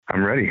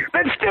I'm ready.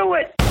 Let's do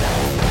it.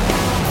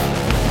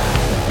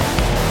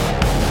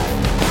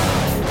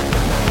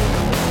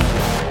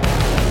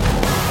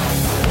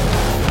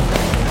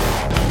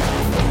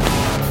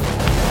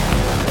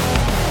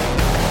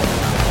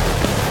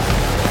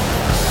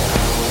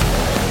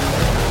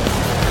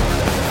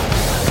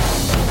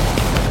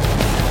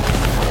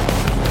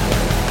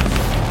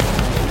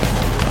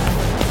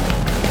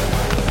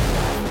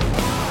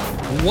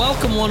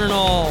 Welcome, one and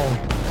all,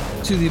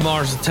 to the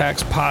Mars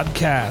Attacks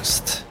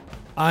podcast.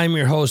 I'm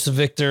your host,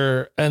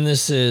 Victor, and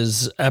this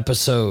is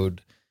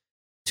episode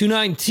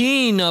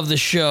 219 of the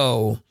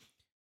show.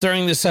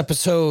 During this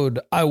episode,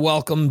 I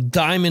welcome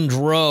Diamond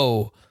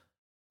Rowe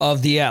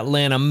of the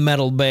Atlanta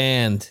metal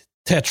band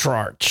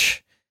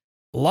Tetrarch.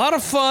 A lot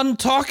of fun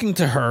talking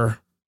to her,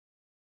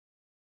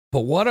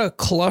 but what a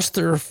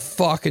cluster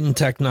fucking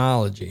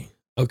technology.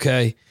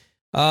 Okay.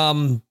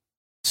 So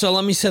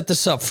let me set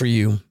this up for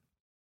you.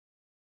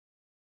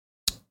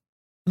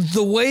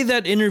 The way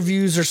that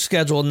interviews are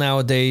scheduled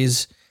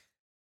nowadays,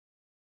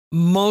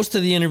 most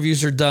of the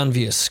interviews are done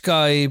via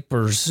Skype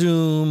or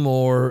Zoom,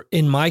 or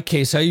in my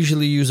case, I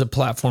usually use a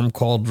platform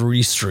called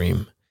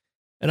Restream.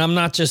 And I'm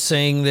not just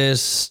saying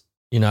this,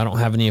 I don't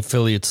have any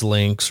affiliates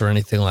links or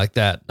anything like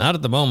that. Not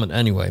at the moment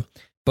anyway.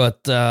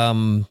 But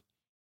the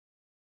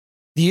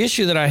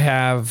issue that I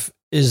have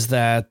is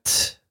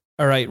that,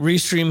 all right,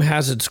 Restream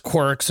has its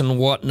quirks and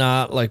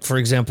whatnot. Like, for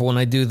example, when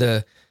I do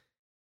the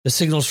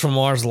Signals from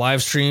Mars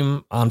live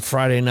stream on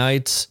Friday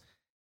nights,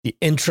 the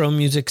intro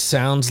music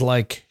sounds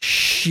like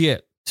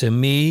shit to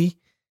me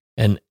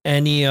and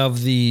any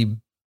of the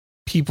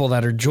people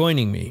that are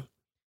joining me.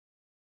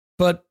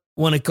 But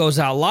when it goes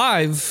out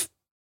live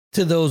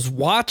to those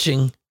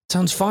watching, it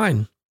sounds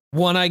fine.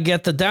 When I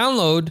get the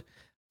download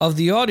of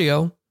the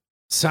audio, it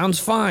sounds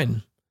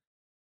fine.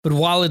 But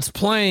while it's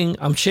playing,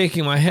 I'm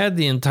shaking my head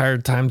the entire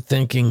time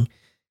thinking,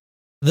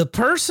 the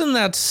person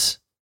that's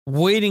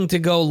waiting to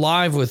go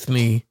live with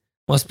me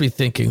must be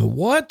thinking,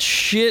 what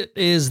shit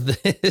is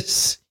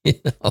this?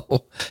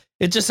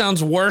 It just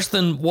sounds worse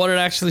than what it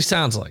actually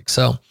sounds like.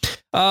 So,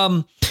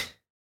 when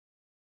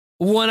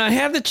I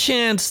had the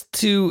chance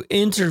to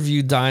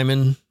interview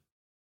Diamond,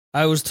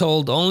 I was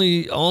told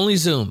only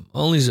Zoom.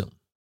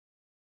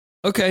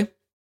 Okay.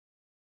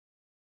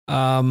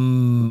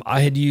 I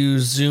had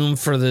used Zoom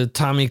for the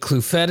Tommy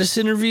Clufetis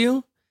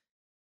interview,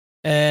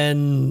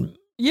 and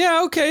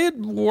yeah, okay, it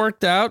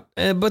worked out.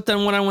 But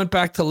then when I went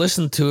back to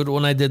listen to it,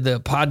 when I did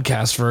the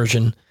podcast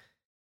version,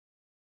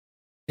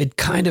 it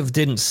kind of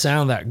didn't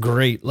sound that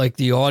great. Like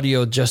the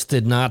audio just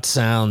did not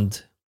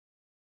sound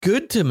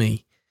good to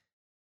me.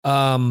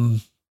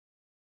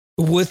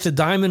 With the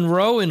Diamond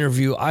Rowe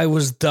interview, I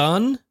was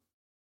done,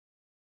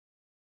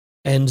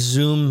 and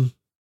Zoom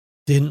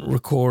didn't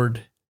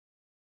record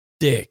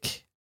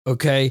dick.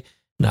 Okay,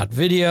 not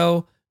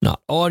video,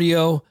 not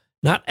audio,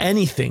 not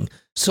anything.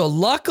 So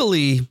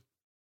luckily,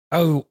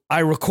 I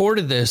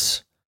recorded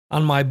this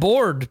on my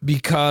board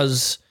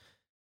because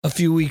a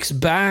few weeks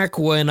back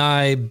when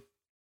I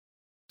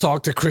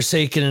talked to Chris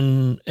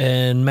Aiken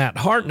and Matt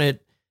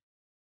Hartnett,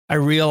 I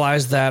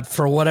realized that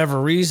for whatever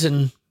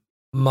reason,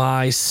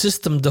 my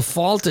system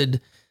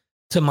defaulted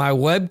to my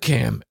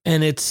webcam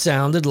and it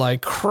sounded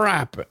like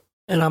crap.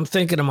 And I'm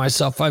thinking to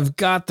myself, I've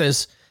got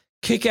this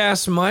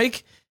kick-ass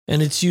mic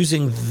and it's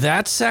using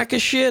that sack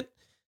of shit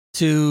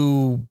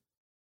to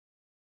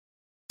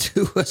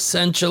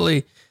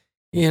essentially,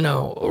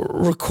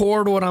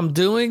 record what I'm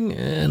doing.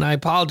 And I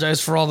apologize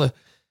for all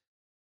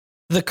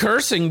the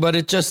cursing, but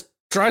it just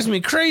drives me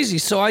crazy.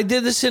 So I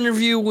did this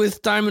interview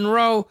with Diamond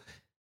Rowe,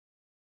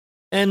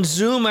 and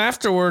Zoom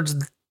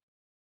afterwards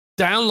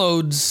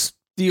downloads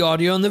the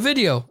audio and the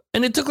video.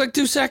 And it took like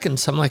 2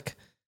 seconds. I'm like,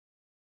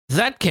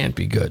 that can't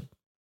be good.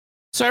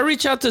 So I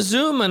reach out to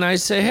Zoom and I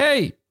say,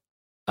 hey,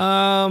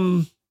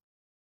 I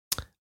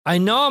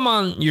know I'm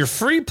on your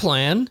free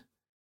plan.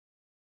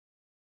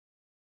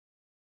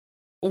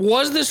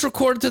 Was this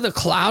recorded to the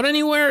cloud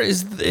anywhere?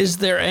 Is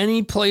there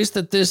any place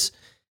that this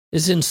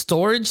is in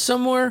storage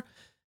somewhere?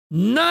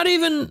 Not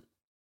even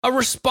a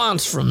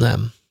response from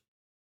them.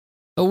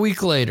 A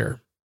week later.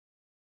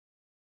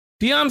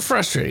 Beyond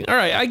frustrating. All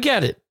right, I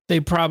get it. They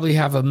probably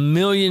have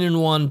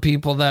 1,000,001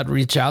 people that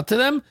reach out to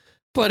them.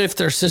 But if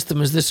their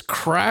system is this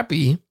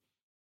crappy,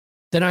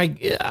 then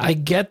I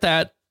get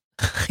that.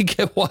 I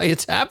get why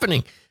it's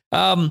happening.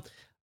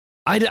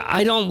 I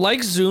don't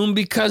like Zoom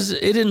because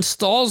it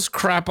installs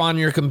crap on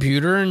your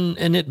computer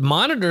and it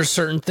monitors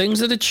certain things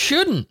that it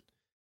shouldn't.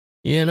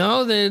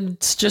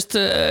 It's just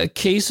a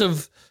case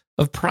of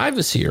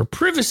privacy or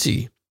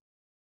privacy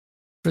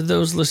for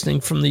those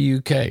listening from the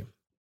UK.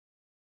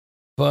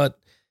 But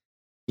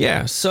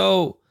yeah,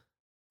 so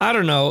I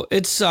don't know.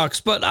 It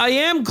sucks, but I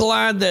am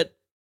glad that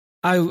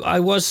I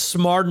was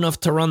smart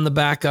enough to run the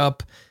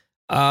backup.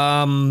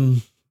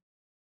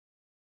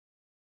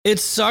 It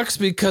sucks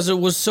because it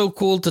was so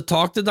cool to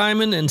talk to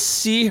Diamond and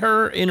see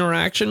her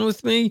interaction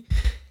with me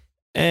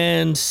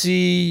and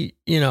see,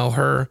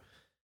 her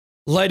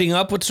lighting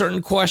up with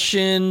certain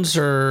questions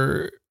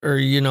or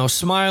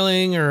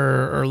smiling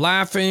or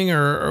laughing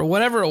or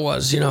whatever it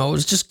was. It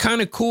was just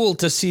kind of cool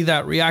to see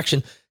that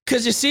reaction,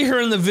 because you see her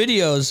in the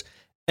videos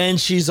and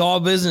she's all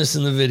business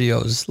in the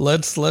videos.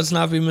 Let's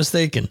not be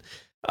mistaken.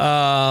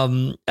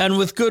 And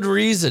with good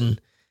reason.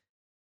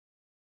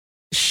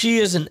 She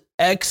is an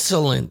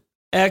excellent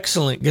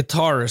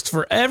guitarist.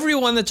 For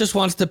everyone that just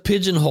wants to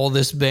pigeonhole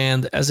this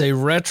band as a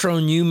retro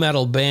new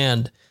metal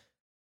band,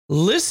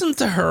 listen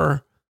to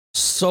her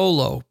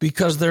solo,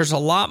 because there's a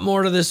lot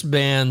more to this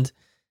band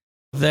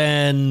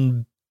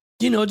than,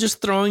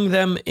 just throwing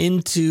them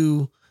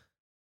into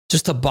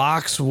just a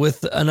box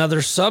with another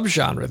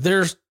subgenre.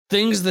 There's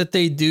things that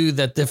they do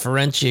that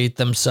differentiate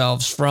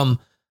themselves from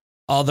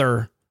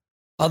other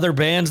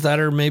bands that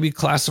are maybe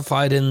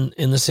classified in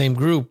the same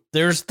group.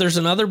 There's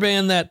another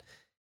band that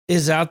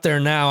is out there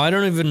now. I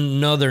don't even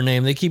know their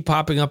name. They keep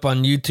popping up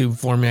on YouTube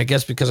for me, I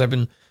guess because I've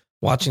been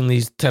watching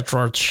these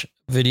Tetrarch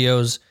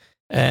videos,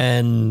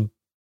 and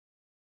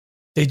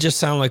they just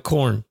sound like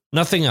Korn.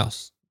 Nothing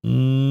else.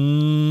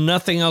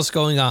 Nothing else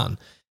going on.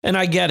 And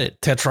I get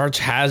it. Tetrarch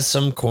has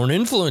some Korn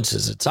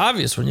influences. It's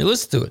obvious when you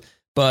listen to it.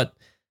 But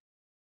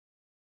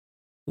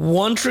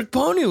one trick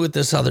pony with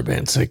this other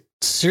band. It's like,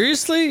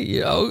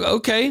 seriously?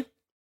 Okay.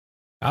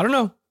 I don't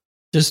know.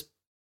 Just,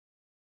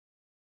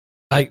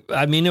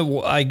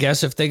 I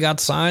guess if they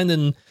got signed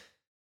and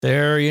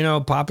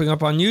they're, popping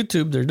up on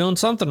YouTube, they're doing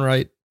something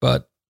right.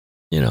 But,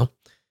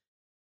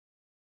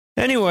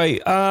 anyway,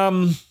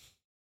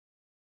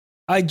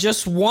 I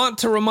just want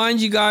to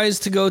remind you guys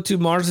to go to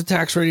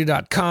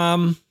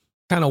MarsAttacksRadio.com,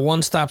 kind of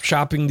one-stop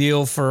shopping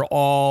deal for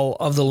all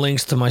of the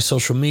links to my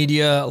social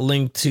media,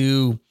 link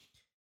to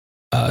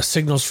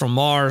Signals from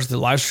Mars, the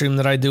live stream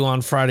that I do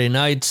on Friday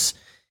nights.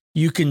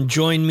 You can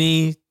join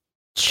me,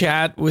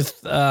 chat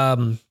with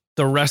the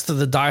rest of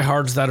the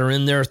diehards that are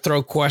in there,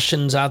 throw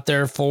questions out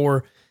there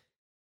for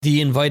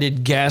the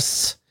invited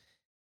guests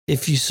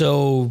if you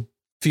so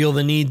feel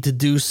the need to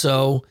do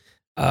so.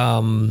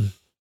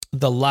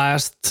 The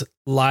last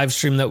live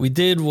stream that we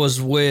did was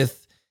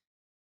with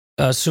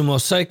Sumo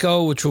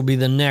Psycho, which will be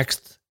the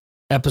next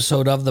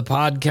episode of the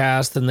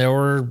podcast. And there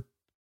were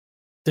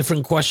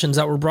different questions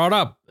that were brought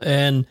up,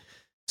 and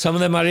some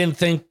of them I didn't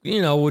think,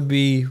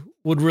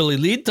 would really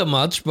lead to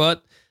much,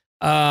 but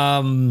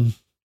some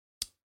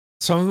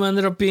of them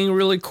ended up being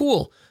really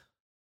cool.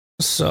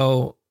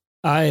 So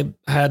I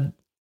had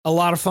a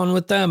lot of fun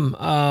with them.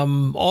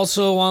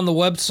 Also on the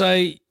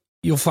website,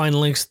 you'll find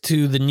links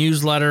to the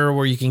newsletter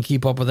where you can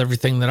keep up with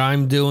everything that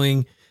I'm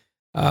doing.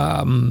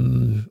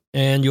 And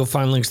you'll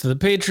find links to the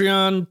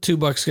Patreon.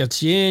 $2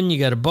 gets you in. You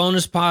get a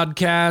bonus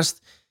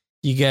podcast.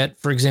 You get,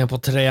 for example,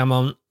 today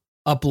I'm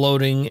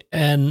uploading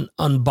an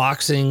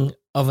unboxing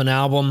of an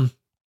album,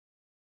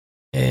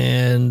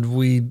 and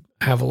we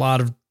have a lot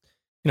of,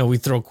 we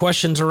throw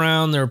questions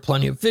around. There are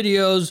plenty of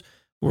videos.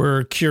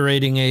 We're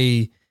curating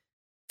a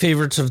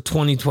favorites of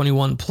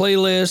 2021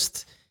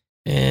 playlist,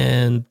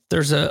 and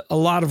there's a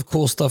lot of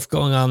cool stuff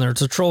going on there.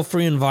 It's a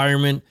troll-free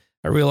environment.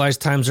 I realize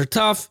times are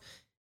tough,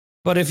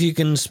 but if you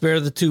can spare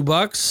the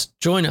 $2,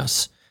 join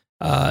us.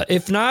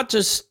 If not,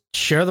 just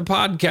share the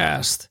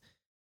podcast.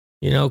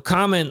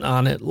 Comment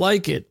on it,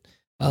 like it,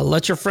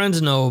 let your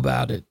friends know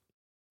about it.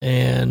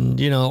 And,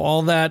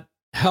 all that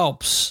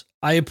helps.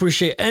 I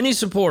appreciate any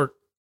support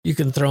you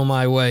can throw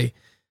my way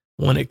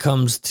when it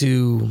comes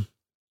to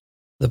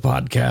the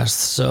podcast.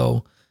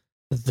 So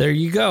there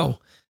you go.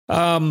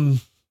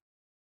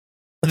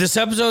 This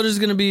episode is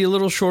going to be a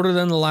little shorter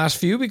than the last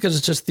few because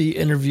it's just the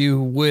interview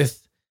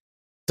with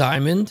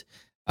Diamond.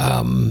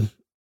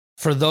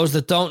 For those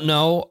that don't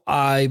know,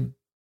 I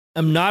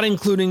am not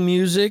including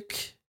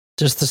music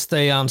just to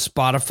stay on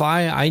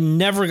Spotify. I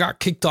never got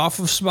kicked off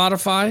of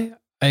Spotify,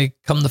 I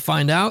come to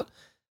find out,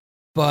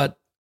 but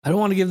I don't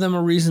want to give them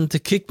a reason to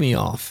kick me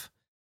off.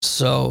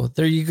 So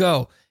there you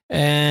go.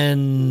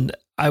 And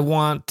I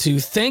want to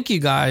thank you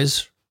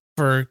guys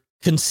for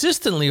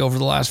consistently over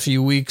the last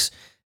few weeks,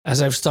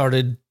 as I've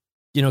started,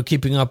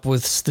 keeping up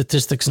with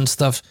statistics and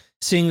stuff,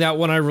 seeing that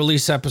when I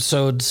release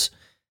episodes,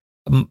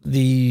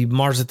 the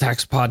Mars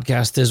Attacks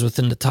podcast is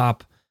within the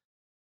top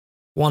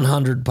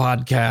 100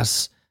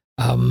 podcasts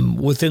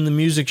within the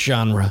music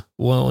genre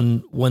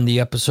when the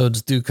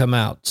episodes do come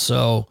out.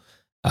 So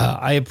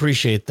I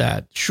appreciate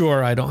that.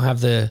 Sure, I don't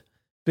have the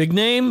big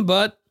name,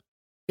 but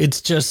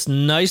it's just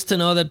nice to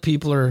know that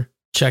people are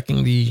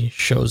checking the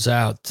shows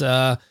out.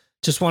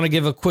 Just want to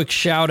give a quick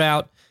shout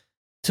out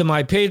to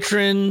my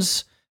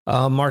patrons,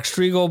 Mark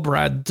Striegel,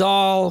 Brad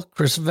Dahl,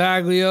 Chris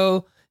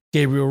Vaglio,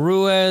 Gabriel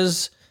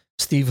Ruiz,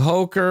 Steve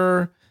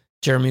Hoker,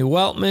 Jeremy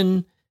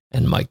Weltman,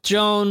 and Mike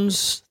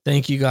Jones.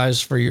 Thank you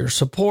guys for your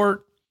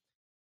support.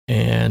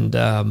 And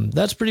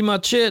that's pretty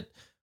much it.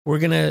 We're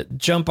going to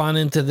jump on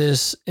into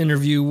this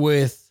interview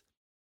with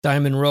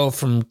Diamond Rowe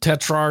from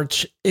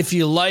Tetrarch. If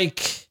you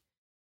like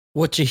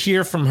what you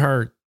hear from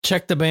her,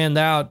 check the band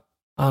out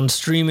on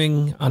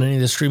streaming, on any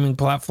of the streaming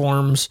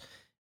platforms.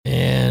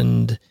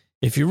 And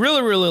if you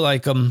really, really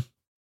like them,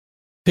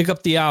 pick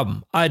up the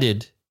album. I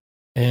did.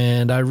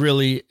 And I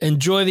really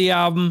enjoy the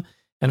album.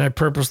 And I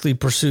purposely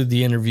pursued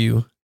the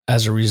interview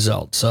as a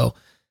result. So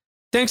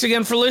thanks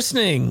again for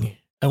listening,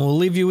 and we'll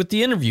leave you with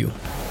the interview.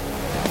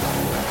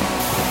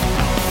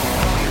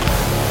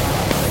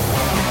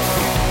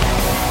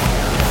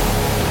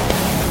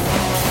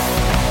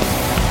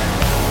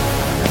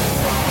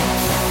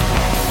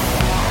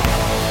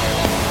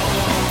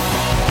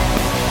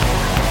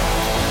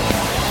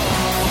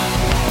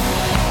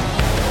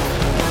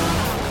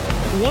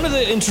 One of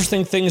the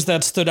interesting things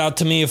that stood out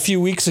to me a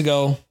few weeks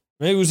ago,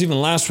 maybe it was even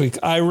last week,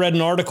 I read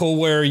an article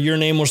where your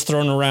name was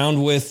thrown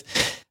around with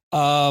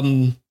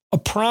a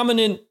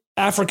prominent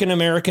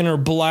African-American or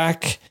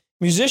Black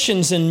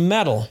musicians in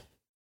metal.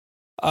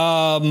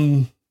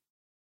 A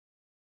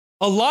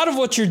lot of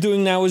what you're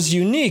doing now is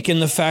unique in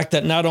the fact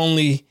that not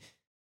only,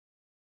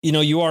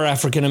 you are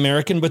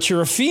African-American, but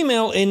you're a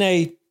female in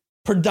a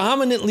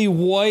predominantly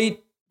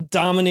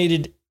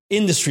white-dominated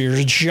industry or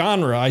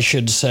genre, I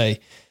should say.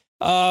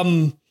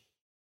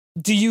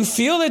 Do you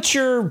feel that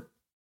you're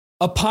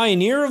a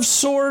pioneer of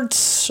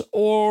sorts,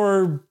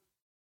 or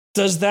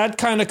does that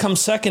kind of come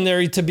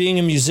secondary to being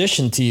a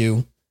musician to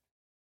you?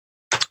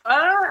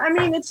 I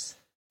mean, it's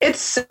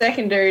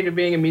secondary to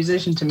being a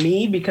musician to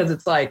me, because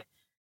it's like,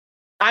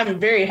 I'm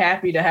very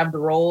happy to have the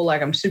role.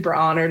 Like, I'm super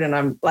honored, and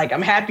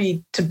I'm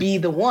happy to be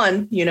the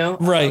one,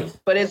 Right.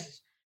 But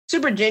it's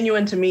super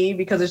genuine to me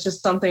because it's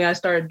just something I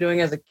started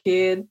doing as a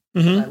kid.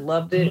 Mm-hmm. I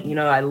loved it.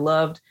 I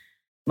loved,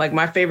 like,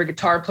 my favorite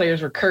guitar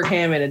players were Kirk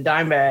Hammett and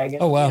Dimebag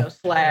and, oh, wow.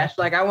 Slash.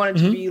 Like, I wanted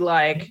to be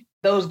like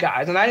those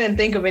guys. And I didn't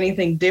think of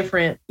anything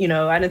different.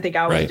 I didn't think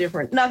I was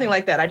different. Nothing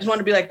like that. I just wanted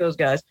to be like those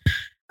guys.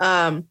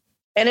 And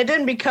it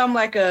didn't become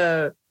like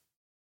a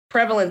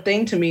prevalent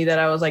thing to me that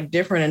I was like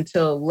different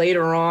until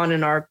later on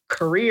in our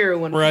career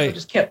when people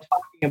just kept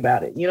talking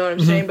about it. You know what I'm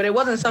saying? But it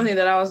wasn't something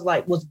that I was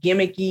like, was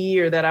gimmicky,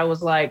 or that I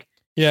was like,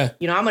 I'm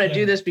going to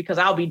do this because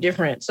I'll be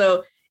different.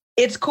 So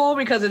it's cool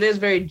because it is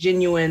very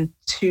genuine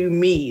to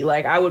me.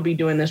 Like, I would be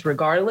doing this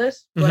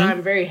regardless, but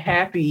I'm very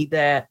happy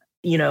that,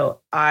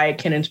 I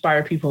can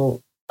inspire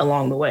people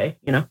along the way,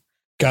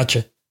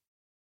 Gotcha.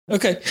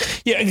 Okay.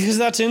 Yeah, because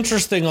that's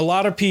interesting. A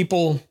lot of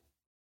people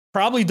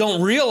probably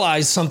don't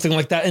realize something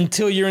like that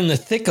until you're in the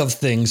thick of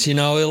things. A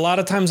lot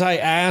of times I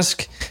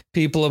ask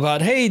people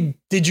about, hey,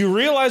 did you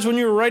realize when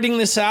you were writing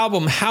this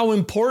album how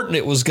important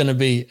it was going to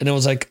be? And it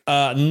was like,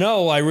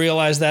 no, I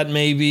realized that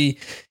maybe,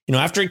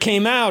 after it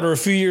came out or a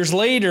few years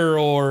later,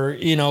 or,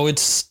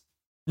 it's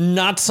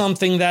not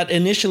something that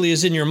initially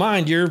is in your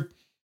mind. You're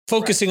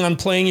focusing on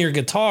playing your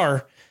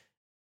guitar,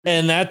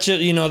 and that,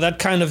 that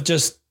kind of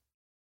just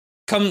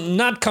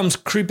comes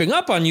creeping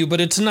up on you,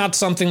 but it's not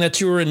something that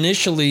you were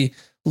initially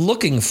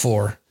looking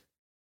for.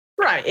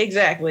 Right.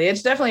 Exactly.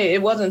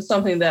 It wasn't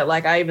something that,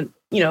 like, I even,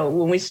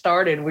 when we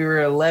started, we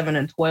were 11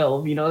 and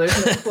 12,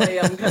 there's no way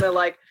I'm going to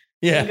like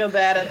think of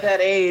that at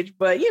that age.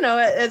 But,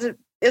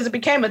 as it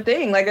became a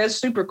thing, like, that's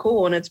super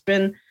cool. And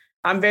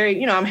I'm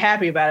very, I'm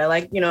happy about it.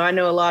 Like, I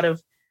know a lot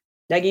of,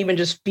 like, even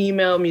just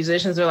female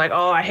musicians are like,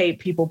 oh, I hate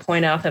people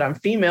point out that I'm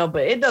female,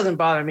 but it doesn't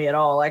bother me at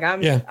all. Like,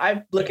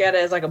 I look at it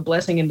as like a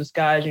blessing in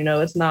disguise.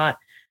 It's not,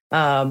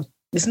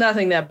 it's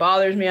nothing that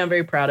bothers me. I'm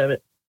very proud of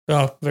it.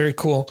 Oh, very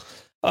cool.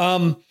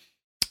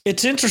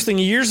 It's interesting.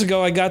 Years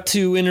ago, I got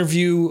to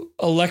interview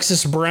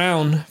Alexis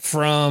Brown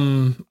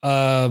from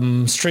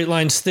Straight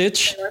Line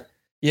Stitch.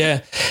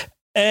 Yeah.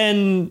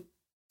 And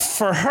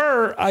for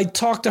her, I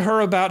talked to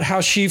her about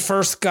how she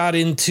first got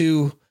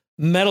into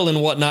metal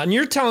and whatnot. And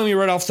you're telling me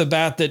right off the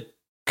bat that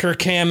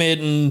Kirk Hammett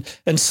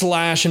and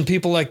Slash and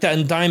people like that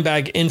and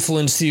Dimebag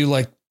influenced you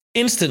like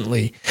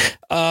instantly.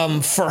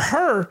 For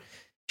her,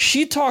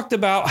 she talked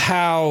about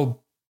how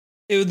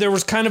there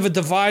was kind of a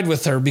divide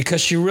with her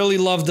because she really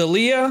loved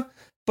Aaliyah,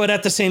 but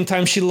at the same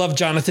time, she loved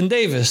Jonathan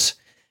Davis.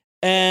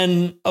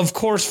 And of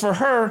course, for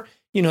her,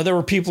 there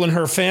were people in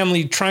her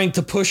family trying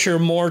to push her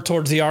more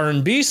towards the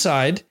R&B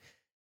side,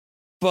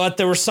 but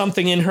there was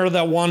something in her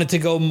that wanted to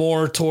go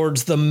more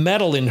towards the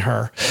metal in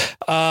her.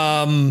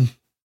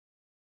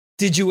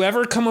 Did you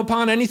ever come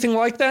upon anything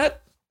like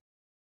that?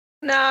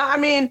 No, I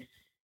mean,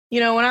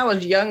 when I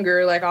was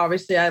younger, like,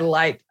 obviously I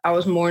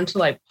was more into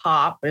like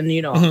pop and,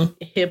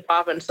 hip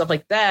hop and stuff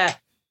like that,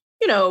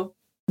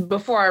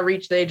 before I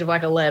reached the age of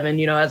like 11,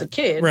 as a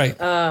kid. Right.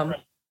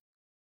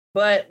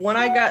 But when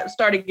I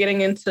started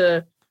getting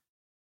into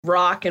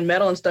rock and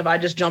metal and stuff, I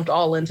just jumped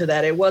all into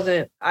that. It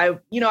wasn't, I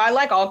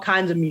like all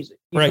kinds of music,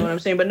 you know what I'm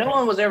saying? But no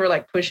one was ever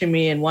like pushing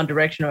me in one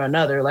direction or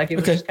another. Like, it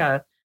was just kind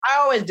of, I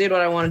always did what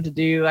I wanted to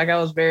do. Like, I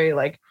was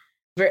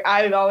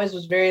I always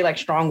was very like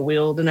strong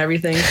willed and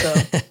everything. So,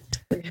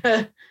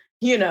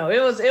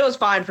 it was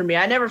fine for me.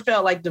 I never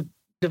felt like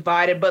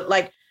divided, but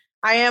like,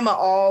 I am an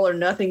all or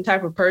nothing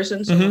type of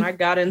person. So when I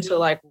got into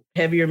like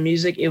heavier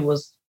music,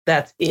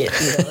 that's it.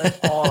 That's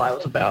all I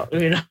was about,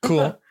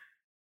 Cool.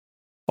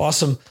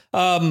 Awesome.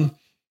 Can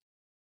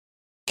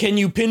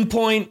you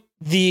pinpoint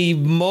the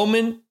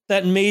moment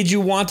that made you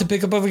want to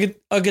pick up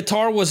a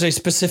guitar? Was a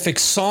specific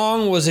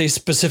song? Was a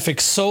specific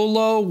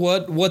solo?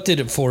 What did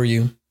it for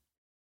you?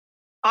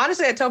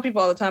 Honestly, I tell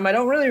people all the time, I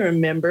don't really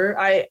remember.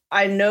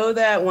 I know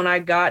that when I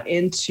got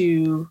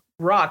into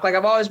rock. Like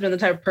I've always been the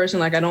type of person,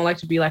 like I don't like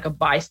to be like a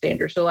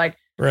bystander. So like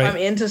if I'm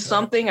into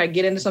something, I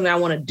get into something, I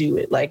want to do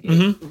it. Like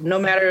no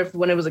matter if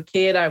when I was a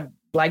kid, I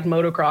liked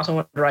motocross, I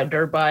wanted to ride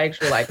dirt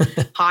bikes, or like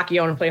hockey,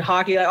 I want to play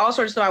hockey, like all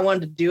sorts of stuff. I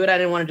wanted to do it. I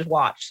didn't want to just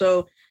watch.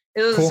 So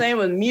it was the same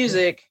with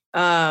music.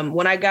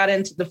 When I got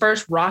into the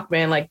first rock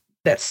band, like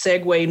that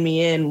segued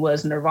me in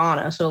was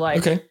Nirvana. So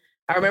like,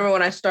 I remember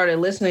when I started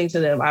listening to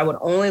them, I would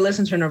only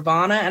listen to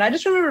Nirvana. And I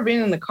just remember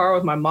being in the car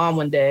with my mom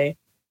one day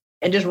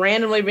and just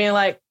randomly being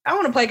like, I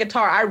want to play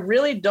guitar. I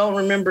really don't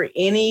remember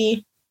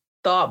any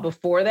thought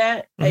before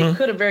that. It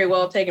could have very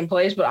well taken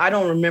place, but I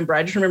don't remember.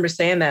 I just remember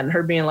saying that and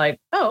her being like,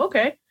 oh,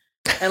 okay.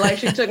 And like,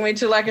 she took me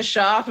to like a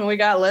shop and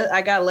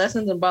I got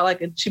lessons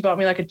and she bought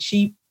me like a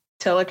cheap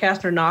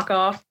Telecaster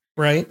knockoff.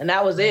 Right. And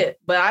that was it.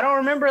 But I don't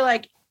remember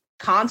like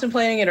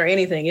contemplating it or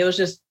anything. It was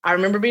just, I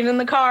remember being in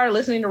the car,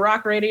 listening to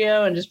rock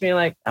radio and just being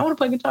like, I want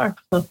to play guitar.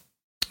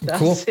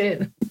 That's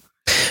it.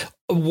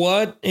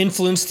 What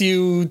influenced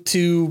you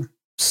to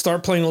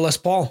start playing a Les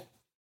Paul?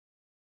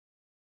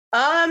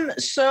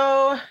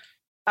 So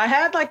I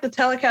had like the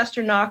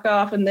Telecaster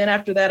knockoff, and then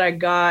after that I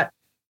got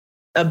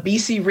a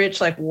BC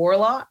Rich like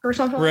Warlock or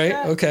something like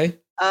that. Okay.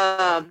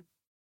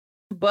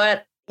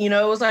 But you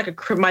know, it was like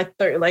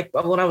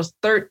when I was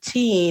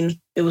 13,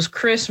 it was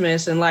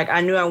Christmas, and like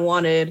I knew I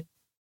wanted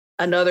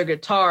another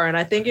guitar, and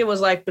I think it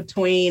was like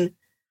between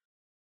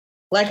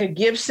like a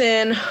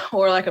Gibson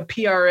or like a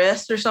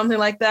PRS or something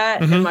like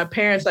that. And my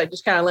parents like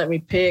just kind of let me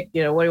pick,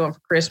 you know, what do you want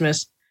for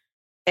Christmas?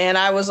 And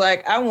I was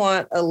like, I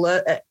want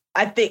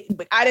I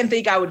didn't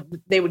think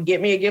they would get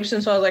me a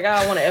Gibson. So I was like,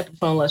 I want an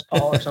Epiphone Les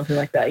Paul or something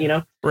like that, you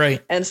know?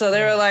 Right. And so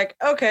they were like,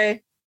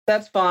 okay,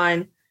 that's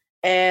fine.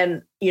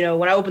 And, you know,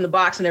 when I opened the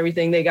box and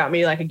everything, they got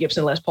me like a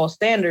Gibson Les Paul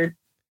Standard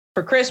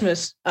for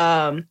Christmas.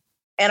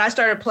 And I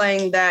started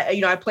playing that,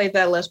 you know, I played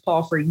that Les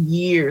Paul for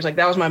years. Like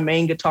that was my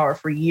main guitar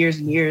for years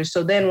and years.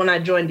 So then when I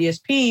joined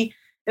DSP,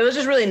 it was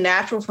just really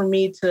natural for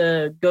me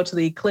to go to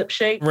the Eclipse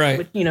shape,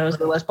 which, you know, is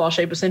the Les Paul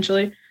shape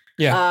essentially.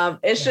 Yeah.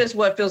 It's just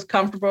what feels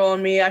comfortable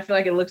on me. I feel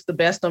like it looks the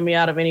best on me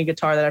out of any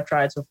guitar that I've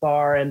tried so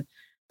far. And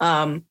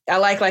I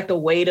like the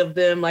weight of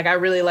them. Like I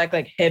really like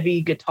heavy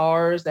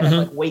guitars that have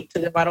like weight to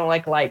them. I don't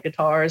like light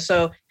guitars.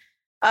 So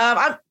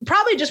I'm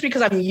probably just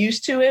because I'm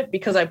used to it,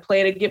 because I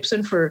played a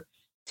Gibson for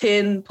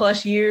 10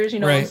 plus years, you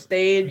know, on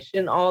stage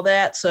and all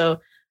that. So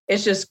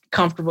it's just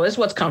comfortable. It's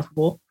what's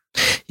comfortable.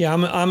 Yeah,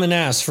 I'm an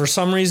ass. For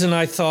some reason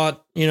I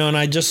thought, you know, and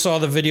I just saw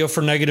the video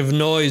for Negative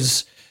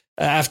Noise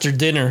after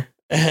dinner.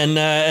 And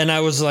I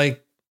was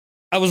like,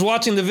 I was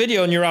watching the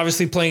video and you're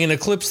obviously playing an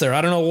Eclipse there.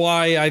 I don't know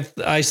why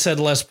I said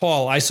Les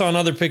Paul. I saw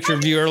another picture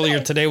of you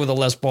earlier today with a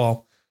Les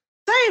Paul.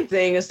 Same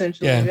thing,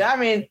 essentially. Yeah. I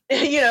mean,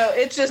 you know,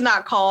 it's just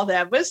not called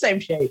that, but it's same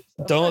shape.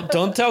 So.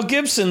 Don't tell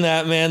Gibson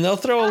that, man. They'll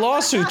throw a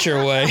lawsuit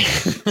your way.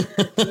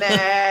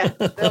 Nah,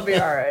 they'll be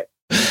all right.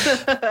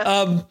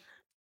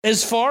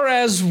 As far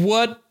as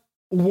what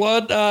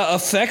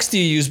effects do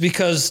you use?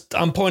 Because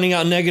I'm pointing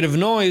out Negative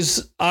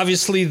Noise.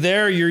 Obviously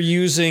there you're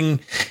using,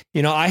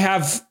 you know, I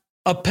have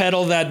a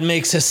pedal that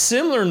makes a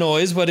similar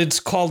noise, but it's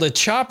called a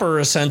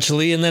chopper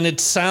essentially. And then it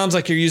sounds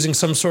like you're using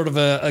some sort of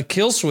a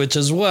kill switch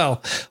as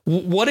well.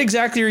 What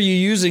exactly are you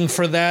using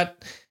for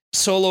that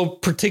solo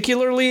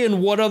particularly?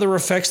 And what other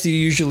effects do you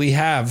usually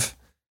have?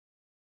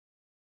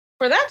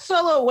 For that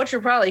solo, what you're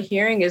probably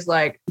hearing is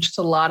like just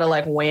a lot of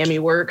like whammy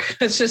work.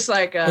 It's just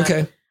like,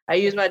 I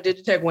use my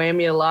Digitech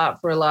whammy a lot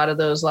for a lot of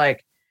those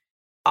like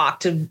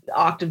octave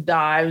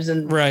dives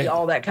and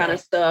all that kind of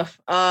stuff.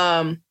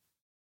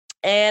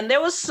 And there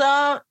was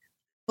some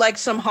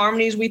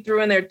harmonies we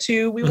threw in there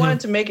too. We wanted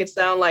to make it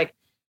sound like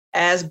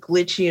as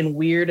glitchy and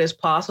weird as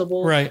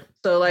possible. Right.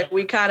 So like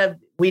we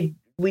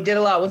did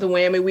a lot with the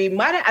whammy.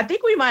 I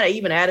think we might have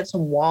even added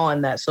some wah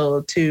in that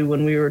solo too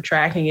when we were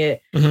tracking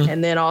it.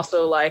 And then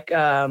also like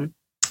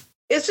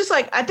it's just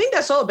like, I think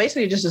that solo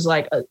basically just is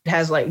like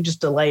has like just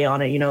delay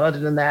on it, you know, other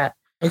than that.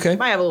 Okay. It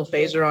might have a little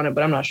phaser on it,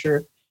 but I'm not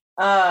sure.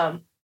 And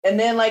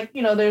then like,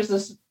 you know, there's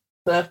the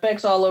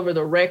effects all over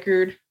the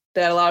record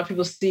that a lot of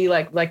people see,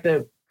 like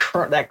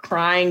that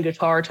crying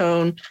guitar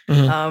tone,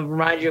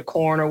 reminds you of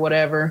Korn or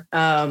whatever.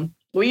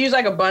 We use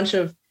like a bunch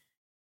of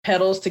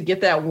pedals to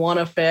get that one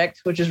effect,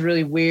 which is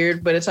really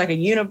weird, but it's like a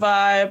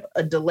univibe,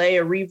 a delay,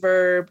 a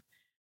reverb,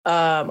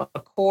 a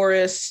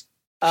chorus,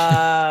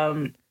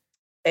 and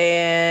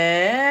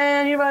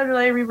univibe,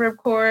 delay, reverb,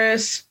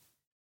 chorus.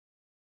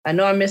 I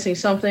know I'm missing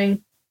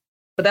something,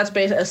 but that's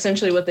basically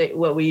essentially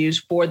what we use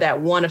for that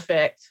one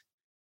effect.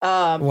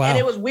 And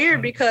it was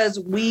weird because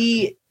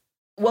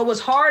what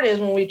was hard is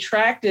when we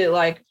tracked it,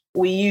 like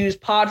we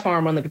used Pod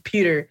Farm on the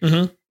computer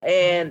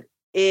and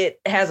it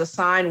has a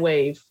sine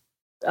wave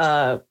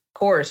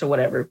chorus or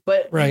whatever,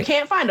 but you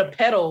can't find a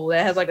pedal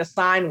that has like a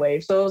sine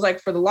wave. So it was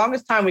like for the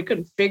longest time, we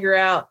couldn't figure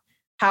out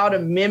how to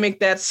mimic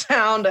that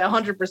sound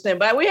 100%,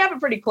 but we have it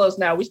pretty close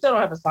now. We still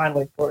don't have a sine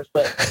wave chorus,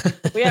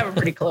 but we have it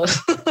pretty close.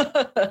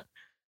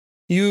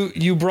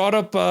 You brought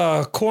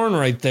up Korn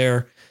right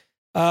there.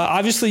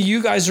 Obviously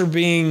you guys are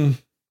being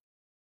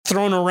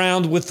thrown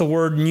around with the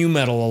word new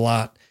metal a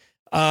lot.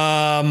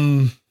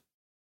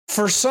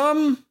 For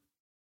some,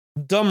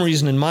 dumb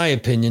reason, in my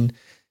opinion.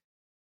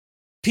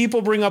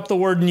 People bring up the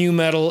word new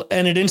metal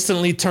and it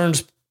instantly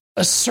turns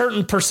a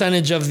certain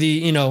percentage of the,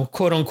 you know,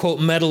 quote unquote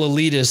metal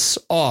elitists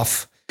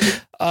off.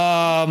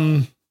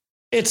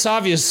 It's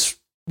obvious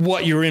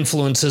what your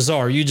influences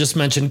are. You just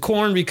mentioned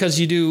Korn because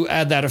you do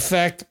add that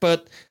effect,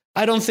 but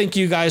I don't think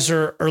you guys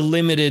are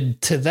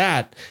limited to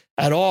that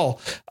at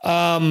all.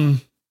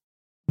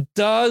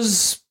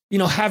 Does, you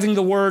know, having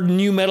the word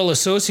new metal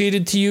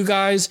associated to you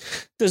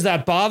guys, does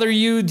that bother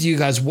you? Do you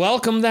guys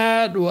welcome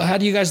that? How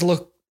do you guys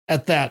look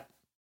at that?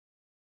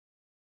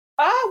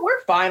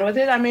 We're fine with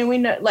it. I mean, we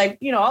know, like,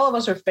 you know, all of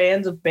us are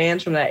fans of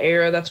bands from that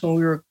era. That's when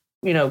we were,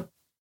 you know,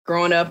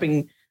 growing up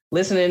and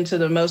listening to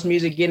the most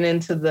music, getting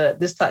into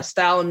this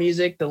style of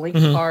music, the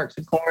Linkin Parks,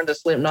 the Korn, the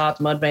Slipknots,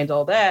 Mudvaynes,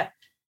 all that.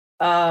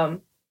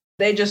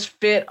 They just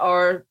fit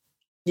our,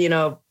 you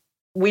know,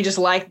 we just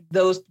like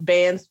those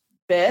bands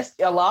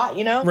best a lot,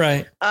 you know?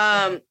 Right.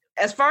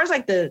 As far as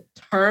like the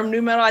term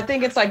new metal, I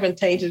think it's like been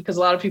tainted because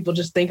a lot of people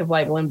just think of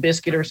like Limp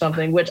Bizkit or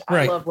something, which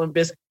I love Limp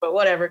Bizkit, but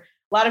whatever.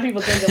 A lot of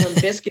people think of Limp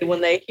Bizkit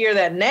when they hear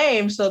that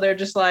name. So they're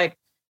just like,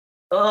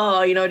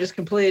 oh, you know, it just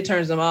completely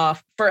turns them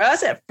off. For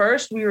us at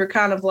first, we were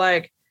kind of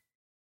like,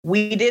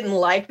 we didn't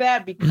like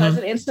that because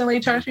it instantly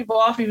turns people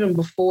off even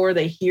before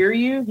they hear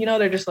you. You know,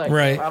 they're just like, oh,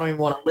 I don't even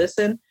want to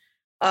listen.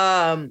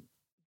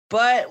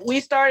 But we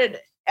started,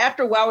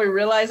 after a while, we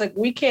realized like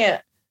we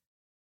can't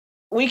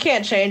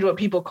change what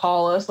people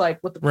call us, like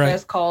what the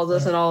press calls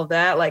us and all of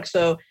that. Like,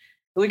 so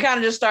we kind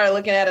of just started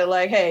looking at it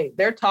like, hey,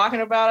 they're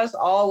talking about us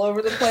all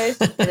over the place.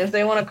 And if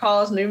they want to call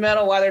us new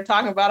metal while they're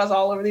talking about us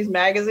all over these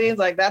magazines,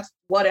 like that's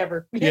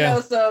whatever, you know?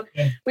 So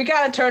we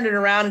kind of turned it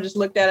around and just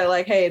looked at it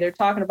like, hey, they're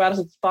talking about us.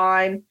 It's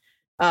fine.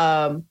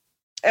 And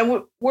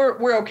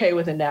we're okay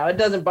with it now. It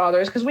doesn't bother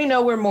us because we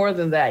know we're more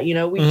than that. You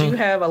know, we do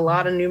have a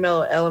lot of new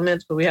metal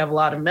elements, but we have a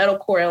lot of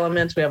metalcore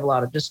elements. We have a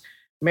lot of just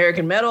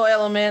American metal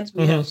elements.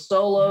 We have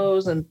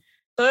solos. And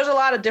so there's a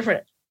lot of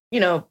different, you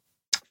know,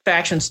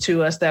 factions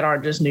to us that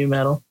aren't just new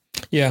metal.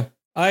 Yeah,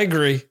 I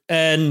agree.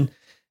 And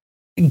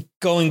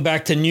going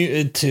back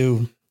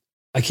to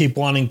I keep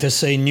wanting to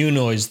say new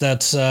noise.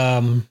 That's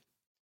damn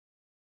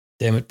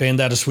it, band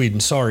out of Sweden.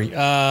 Sorry.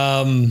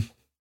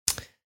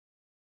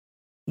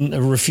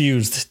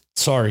 Refused.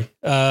 Sorry.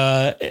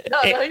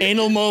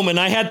 Anal moment.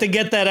 I had to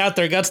get that out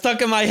there. It got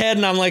stuck in my head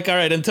and I'm like, all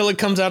right, until it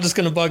comes out, it's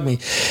going to bug me.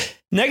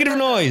 Negative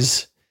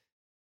noise.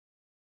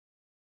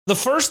 The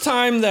first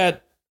time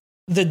that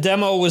the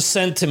demo was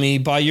sent to me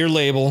by your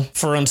label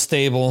for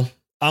Unstable,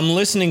 I'm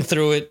listening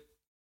through it.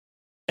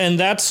 And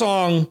that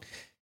song,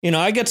 you know,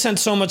 I get sent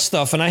so much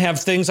stuff and I have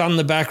things on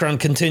the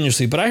background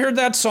continuously, but I heard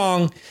that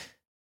song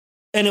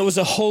and it was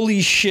a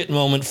holy shit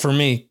moment for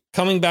me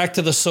coming back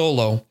to the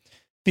solo,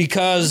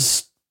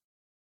 because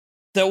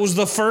that was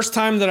the first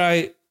time that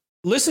I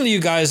listened to you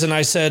guys and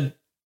I said,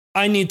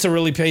 I need to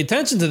really pay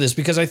attention to this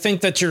because I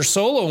think that your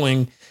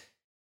soloing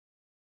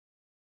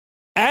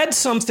adds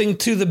something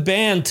to the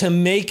band to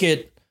make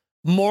it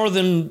more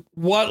than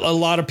what a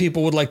lot of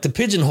people would like to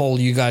pigeonhole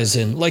you guys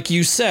in. Like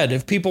you said,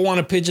 if people want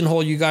to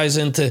pigeonhole you guys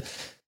into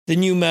the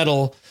new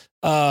metal,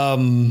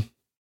 you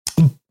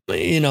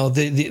know,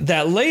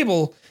 that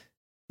label,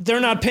 they're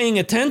not paying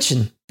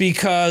attention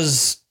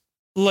because,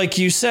 like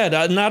you said,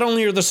 not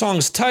only are the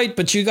songs tight,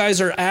 but you guys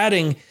are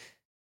adding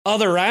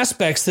other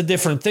aspects to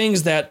different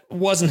things that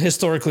wasn't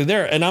historically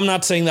there. And I'm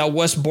not saying that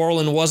Wes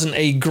Borland wasn't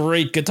a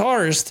great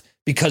guitarist,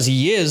 because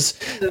he is.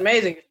 He's an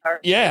amazing guitarist.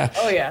 Yeah.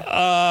 Oh,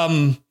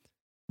 yeah.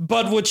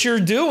 But what you're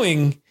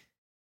doing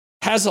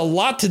has a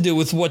lot to do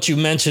with what you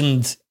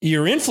mentioned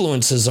your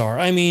influences are.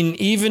 I mean,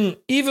 even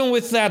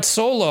with that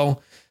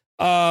solo,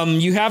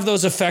 you have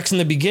those effects in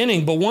the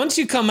beginning, but once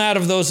you come out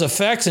of those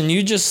effects and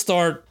you just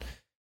start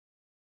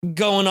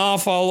going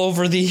off all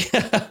over the,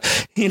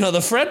 you know, the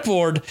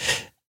fretboard,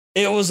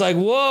 it was like,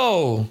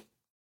 whoa,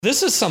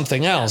 this is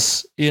something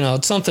else. You know,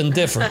 it's something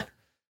different.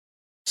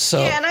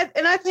 So yeah,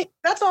 and I think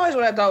that's always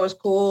what I thought was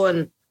cool.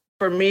 And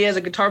for me as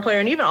a guitar player,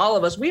 and even all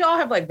of us, we all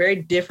have like very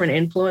different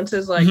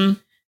influences. Like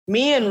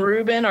me and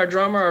Ruben, our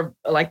drummer,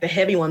 are like the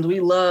heavy ones.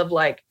 We love,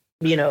 like,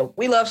 you know,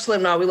 we love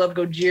Slipknot, we love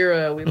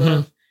Gojira, we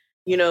love,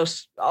 you know,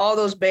 all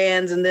those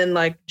bands. And then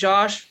like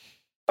Josh,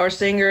 our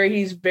singer,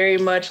 he's very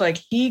much like,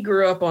 he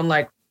grew up on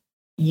like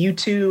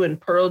U2 and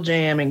Pearl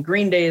Jam, and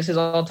Green Day is his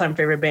all-time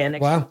favorite band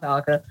next to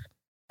Metallica.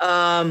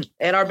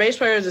 And our bass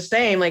player is the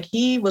same. Like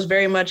he was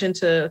very much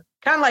into,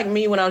 kind of like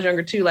me when I was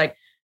younger too, like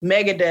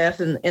Megadeth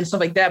and stuff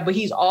like that. But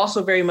he's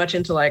also very much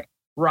into like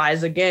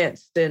Rise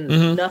Against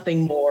and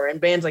Nothing More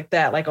and bands like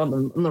that, like on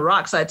the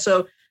rock side.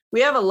 So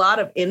we have a lot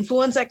of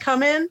influence that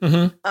come in.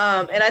 And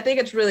I think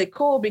it's really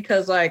cool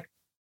because like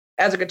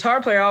as a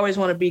guitar player, I always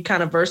want to be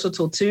kind of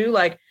versatile too.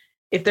 Like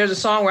if there's a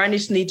song where I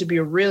just need to be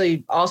a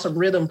really awesome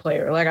rhythm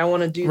player, like I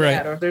want to do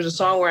that. Or if there's a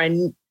song where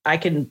I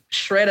can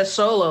shred a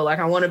solo, like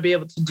I want to be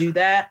able to do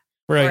that.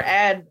 Or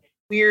add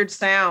weird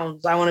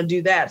sounds, I want to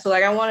do that. So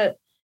like I want to,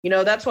 you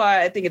know, that's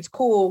why I think it's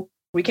cool.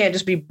 We can't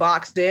just be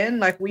boxed in.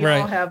 Like we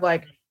all have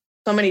like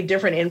so many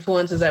different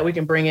influences that we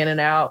can bring in and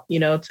out, you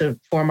know, to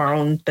form our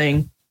own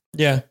thing.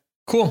 Yeah.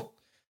 Cool.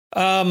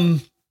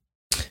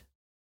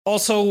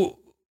 Also,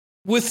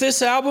 with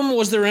this album,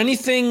 was there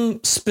anything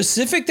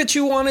specific that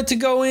you wanted to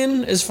go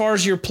in as far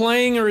as your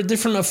playing or a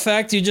different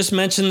effect? You just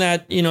mentioned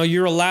that,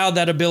 you're allowed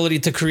that ability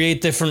to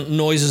create different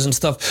noises and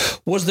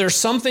stuff. Was there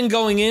something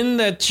going in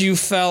that you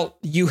felt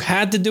you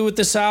had to do with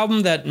this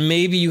album that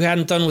maybe you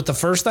hadn't done with the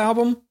first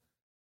album?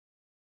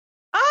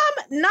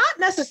 Not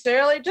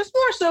necessarily, just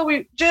more so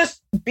we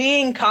just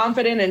being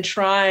confident and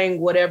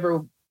trying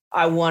whatever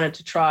I wanted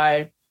to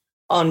try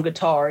on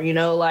guitar,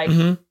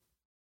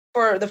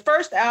 For the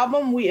first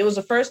album, it was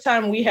the first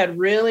time we had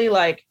really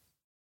like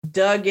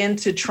dug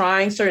into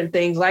trying certain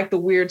things like the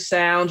weird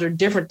sounds or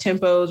different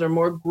tempos or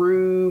more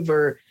groove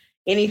or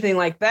anything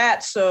like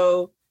that.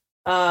 So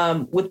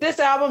with this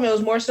album, it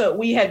was more so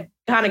we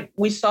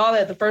saw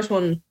that the first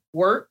one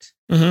worked.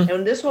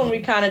 And this one,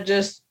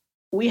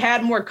 we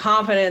had more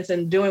confidence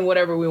in doing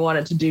whatever we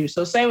wanted to do.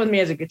 So same with me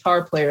as a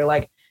guitar player.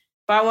 Like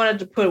if I wanted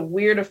to put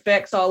weird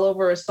effects all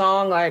over a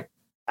song, like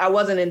I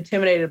wasn't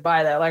intimidated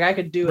by that. Like I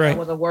could do it. Right. I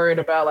wasn't worried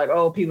about like,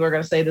 oh, people are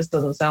going to say this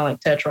doesn't sound like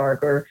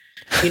Tetrarch or,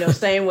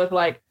 same with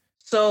like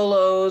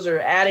solos or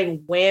adding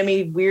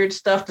whammy weird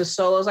stuff to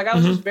solos. Like I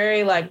was just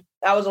very like,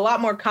 I was a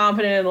lot more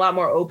confident and a lot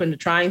more open to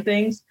trying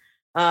things,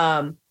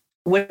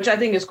 which I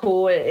think is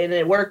cool. And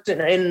it worked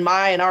in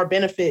our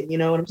benefit. You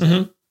know what I'm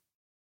saying?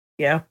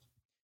 Yeah.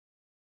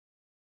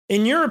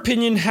 In your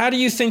opinion, how do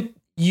you think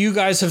you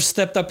guys have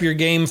stepped up your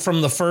game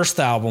from the first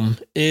album?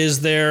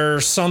 Is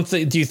there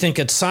something, do you think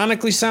it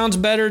sonically sounds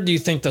better? Do you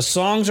think the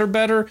songs are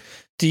better?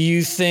 Do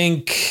you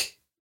think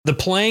the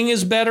playing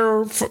is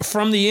better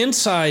from the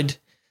inside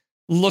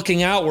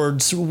looking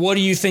outwards? What do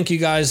you think you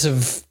guys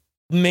have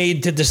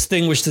made to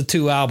distinguish the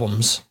two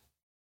albums?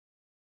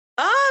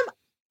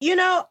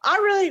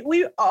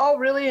 We all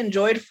really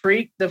enjoyed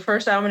Freak, the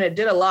first album. It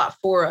did a lot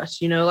for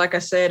us. Like I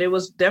said, it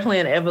was definitely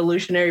an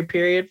evolutionary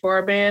period for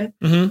our band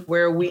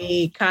where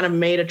we kind of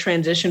made a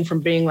transition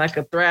from being like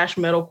a thrash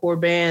metalcore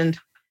band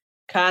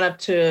kind of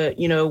to,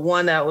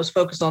 one that was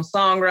focused on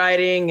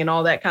songwriting and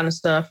all that kind of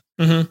stuff.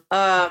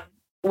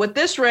 With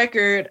this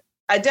record,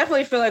 I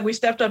definitely feel like we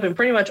stepped up in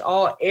pretty much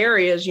all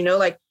areas,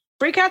 like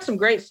Freak had some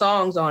great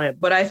songs on it,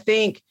 but I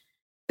think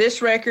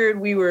this record,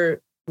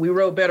 we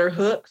wrote better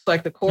hooks.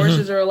 Like the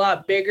choruses are a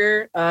lot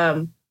bigger.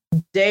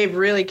 Dave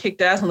really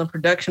kicked ass on the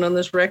production on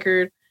this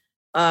record.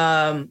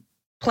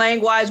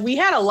 Playing wise, we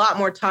had a lot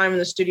more time in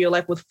the studio.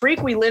 Like with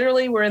Freak, we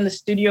literally were in the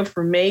studio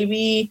for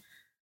maybe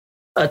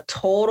a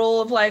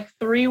total of like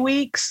 3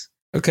 weeks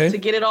to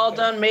get it all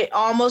done,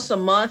 almost a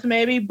month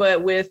maybe.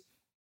 But with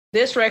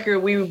this record,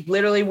 we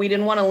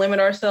didn't want to limit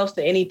ourselves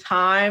to any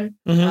time.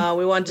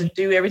 We wanted to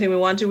do everything we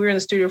wanted to. We were in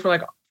the studio for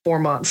like 4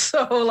 months.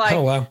 So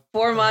like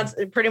 4 months,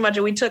 pretty much.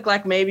 We took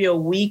like maybe a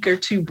week or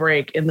two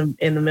break in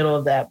the middle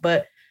of that.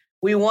 But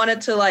we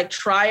wanted to like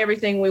try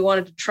everything we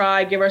wanted to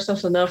try, give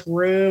ourselves enough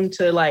room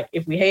to like,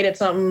 if we hated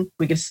something,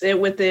 we could sit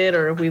with it,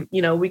 or if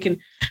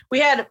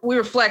we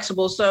were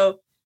flexible. So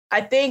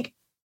I think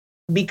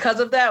because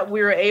of that,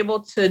 we were able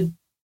to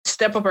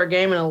step up our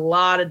game in a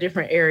lot of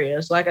different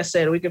areas. Like I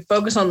said, we could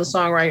focus on the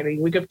songwriting.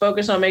 We could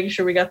focus on making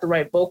sure we got the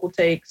right vocal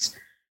takes,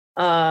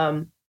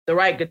 the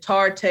right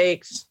guitar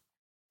takes.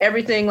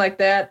 Everything like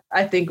that,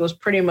 I think, was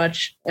pretty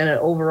much an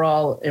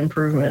overall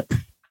improvement.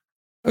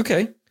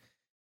 Okay.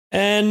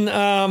 And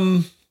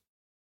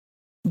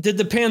did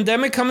the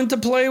pandemic come into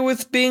play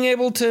with being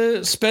able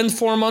to spend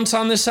 4 months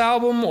on this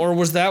album, or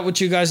was that what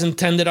you guys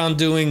intended on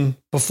doing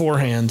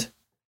beforehand?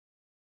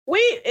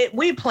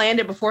 We planned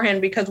it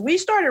beforehand because we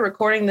started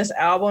recording this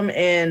album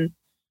in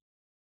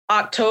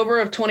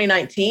October of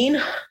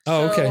 2019.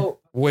 Oh, okay.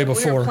 Way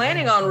before. We were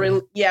planning on,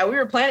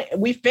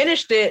 we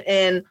finished it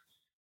in,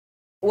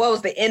 what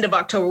was the end of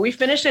October? We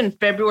finished in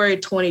February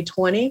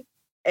 2020,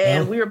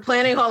 and we were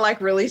planning on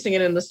like releasing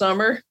it in the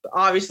summer.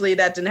 Obviously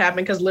that didn't happen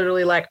because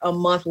literally like a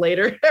month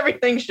later,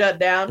 everything shut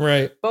down.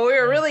 Right. But we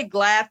were really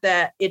glad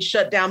that it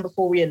shut down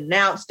before we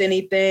announced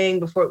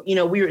anything,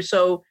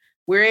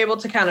 we were able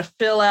to kind of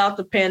fill out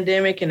the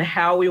pandemic and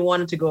how we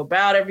wanted to go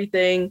about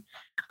everything.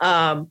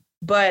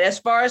 But as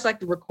far as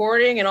like the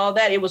recording and all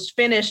that, it was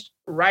finished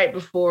right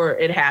before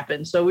it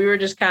happened. So we were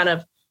just kind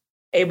of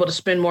able to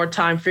spend more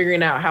time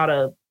figuring out how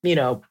to,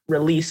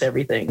 release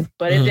everything,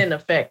 but it didn't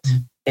affect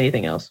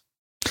anything else.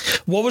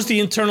 What was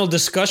the internal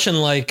discussion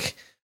like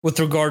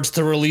with regards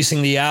to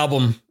releasing the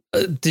album?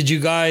 Did you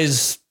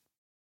guys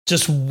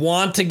just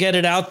want to get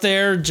it out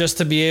there just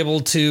to be able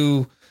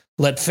to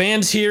let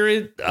fans hear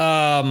it?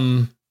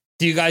 Do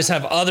you guys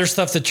have other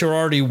stuff that you're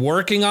already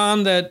working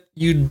on that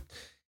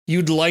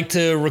you'd like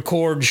to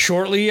record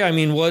shortly? I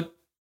mean,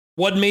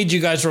 what made you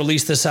guys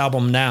release this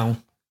album now?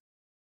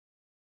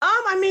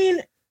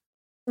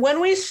 When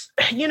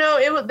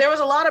there was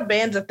a lot of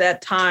bands at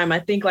that time. I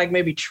think like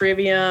maybe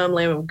Trivium,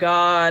 Lamb of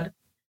God,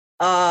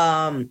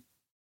 our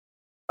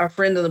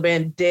friends in the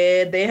band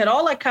Dead. They had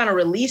all like kind of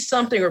released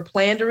something or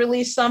planned to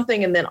release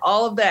something, and then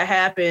all of that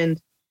happened,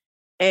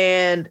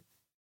 and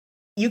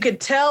you could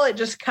tell it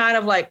just kind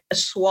of like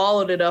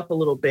swallowed it up a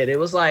little bit. It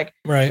was like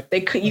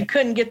you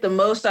couldn't get the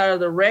most out of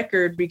the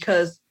record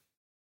because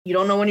you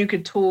don't know when you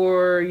could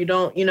tour. You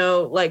don't,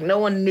 like no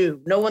one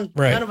knew. None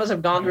of us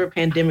have gone through a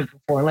pandemic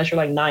before, unless you're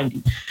like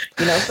 90,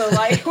 So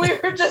like we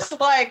were just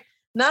like,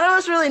 none of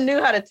us really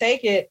knew how to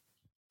take it.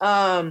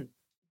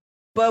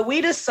 But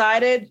we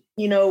decided,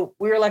 we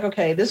were like,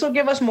 okay, this will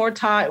give us more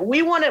time.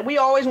 We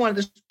always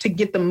wanted to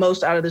get the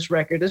most out of this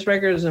record. This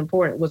record was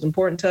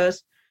important to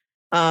us.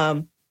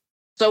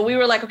 So we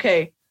were like,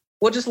 okay,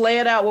 we'll just lay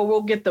it out where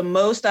we'll get the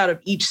most out of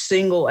each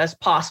single as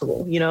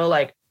possible.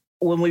 Like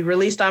when we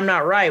released I'm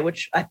Not Right,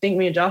 which I think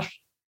me and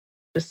Josh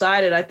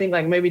decided, I think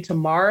like maybe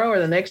tomorrow or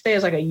the next day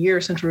is like a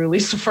year since we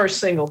released the first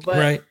single.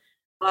 But,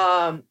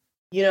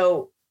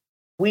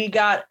 we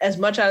got as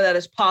much out of that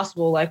as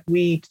possible. Like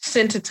we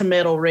sent it to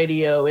metal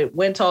radio. It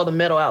went to all the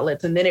metal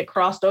outlets, and then it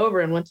crossed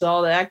over and went to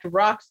all the active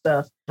rock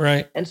stuff.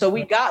 Right. And so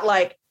we got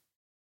like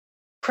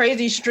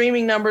crazy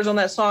streaming numbers on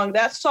that song.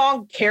 That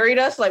song carried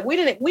us. Like we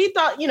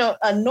thought,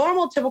 a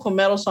normal typical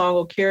metal song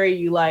will carry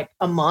you like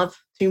a month,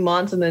 2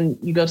 months, and then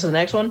you go to the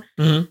next one.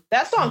 Mm-hmm.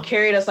 That song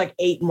carried us like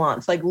 8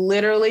 months. Like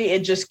literally it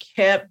just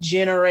kept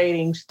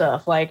generating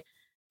stuff. Like,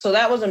 so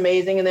that was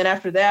amazing. And then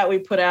after that we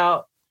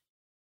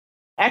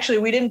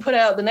didn't put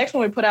out, the next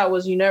one we put out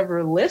was You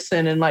Never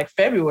Listen in like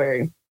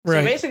February. Right.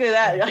 So basically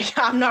that, like,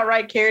 I'm Not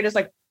Right carried us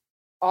like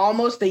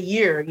almost a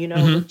year,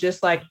 Mm-hmm.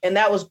 just like, and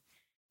that was,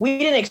 we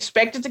didn't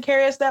expect it to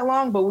carry us that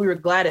long, but we were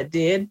glad it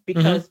did,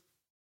 because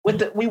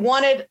we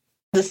wanted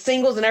the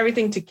singles and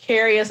everything to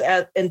carry us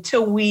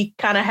until we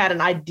kind of had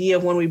an idea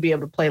of when we'd be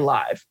able to play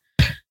live.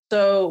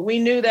 So we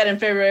knew that in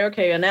February,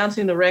 okay,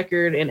 announcing the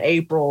record in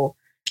April,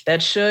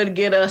 that should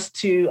get us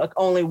to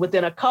only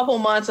within a couple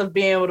months of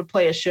being able to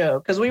play a show,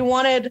 because we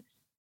wanted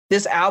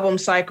this album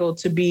cycle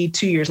to be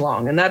 2 years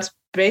long. And that's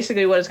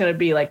basically what it's going to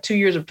be, like 2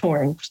 years of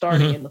touring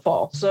starting in the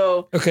fall.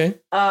 So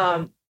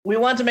we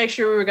wanted to make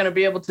sure we were going to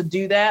be able to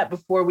do that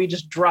before we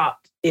just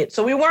dropped it.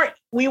 So we weren't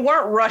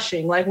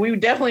rushing. Like we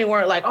definitely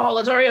weren't like, oh,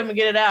 let's hurry up and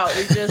get it out.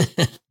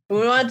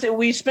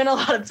 We spent a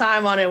lot of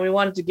time on it. We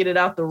wanted to get it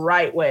out the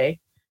right way.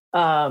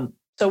 So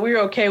we were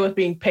okay with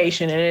being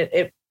patient,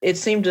 and it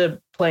seemed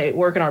to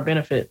work in our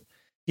benefit.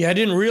 Yeah, I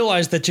didn't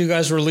realize that you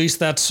guys released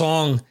that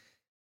song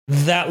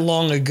that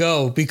long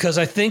ago, because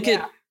I think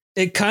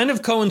it kind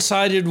of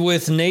coincided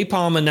with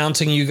Napalm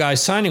announcing you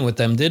guys signing with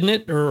them, didn't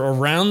it? Or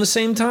around the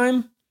same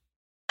time?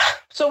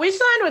 So we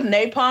signed with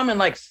Napalm in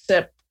like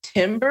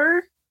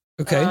September.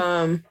 Okay.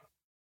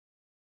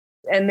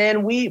 And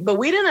then we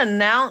didn't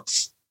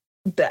announce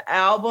the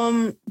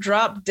album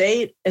drop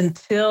date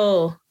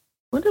until,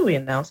 when did we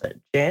announce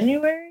it?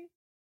 January?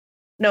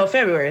 No,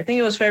 February. I think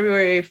it was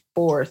February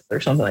 4th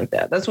or something like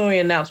that. That's when we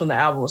announced when the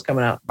album was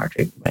coming out. March,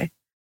 April, May.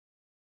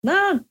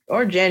 No,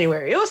 or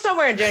January. It was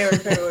somewhere in January,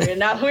 February. And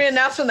now we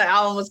announced when the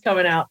album was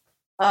coming out.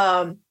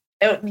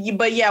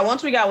 But yeah,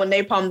 once we got with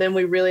Napalm, then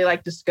we really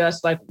like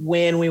discussed like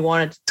when we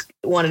wanted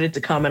it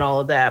to come and all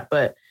of that.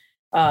 But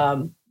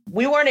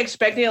we weren't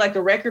expecting it. Like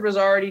the record was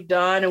already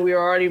done and we were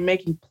already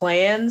making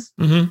plans.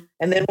 Mm-hmm.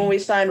 And then when we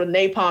signed with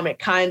Napalm, it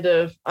kind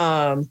of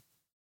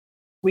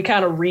we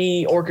kind of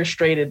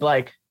reorchestrated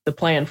like the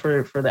plan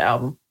for the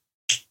album.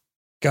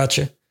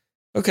 Gotcha.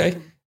 Okay.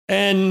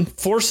 And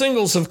 4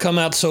 singles have come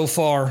out so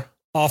far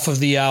off of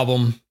the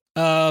album.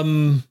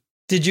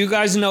 Did you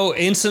guys know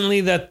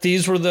instantly that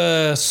these were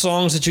the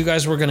songs that you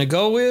guys were going to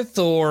go with,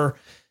 or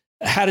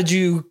how did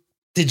you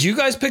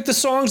guys pick the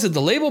songs? Did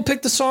the label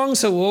pick the songs?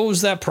 So what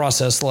was that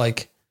process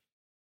like?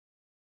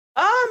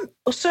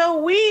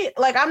 So we,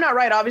 like, I'm Not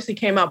Right obviously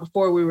came out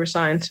before we were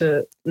signed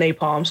to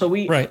Napalm. So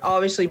we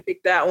obviously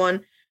picked that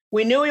one.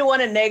 We knew we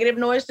wanted Negative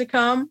Noise to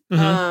come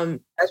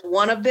as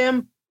one of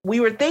them. We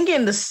were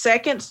thinking the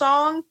second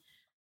song,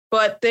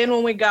 but then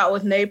when we got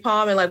with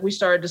Napalm and like we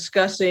started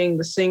discussing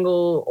the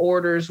single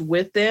orders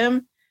with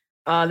them,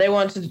 they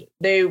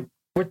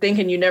were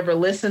thinking You Never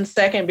Listen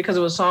second, because it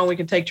was a song we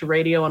could take to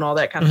radio and all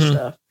that kind of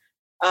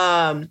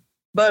stuff.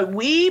 But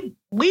we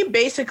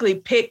basically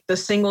picked the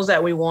singles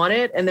that we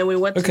wanted, and then we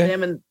went to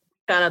them and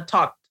kind of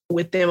talked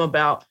with them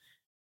about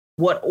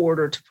what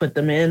order to put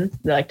them in,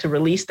 like to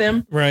release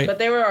them. Right. But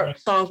they were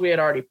songs we had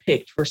already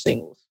picked for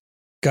singles.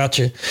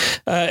 Gotcha.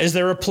 Is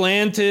there a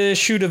plan to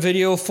shoot a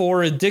video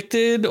for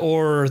Addicted,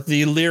 or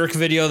the lyric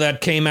video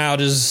that came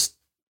out is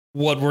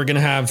what we're going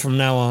to have from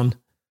now on?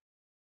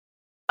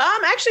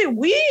 Actually,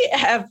 we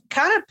have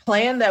kind of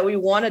planned that we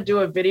want to do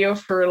a video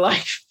for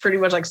like pretty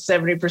much like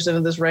 70%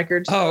 of this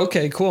record. So oh,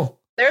 okay, cool.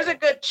 There's a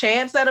good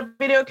chance that a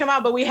video come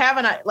out, but we have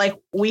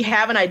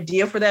an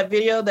idea for that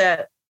video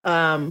that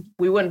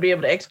we wouldn't be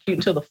able to execute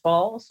until the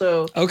fall.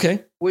 So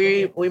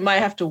we might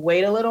have to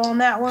wait a little on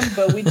that one,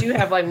 but we do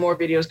have like more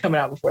videos coming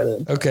out before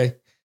then. Okay.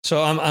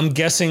 So I'm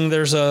guessing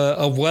there's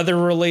a weather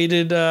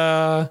related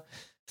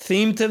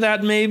theme to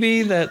that,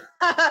 maybe that.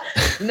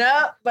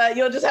 No, but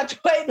you'll just have to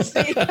wait and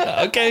see.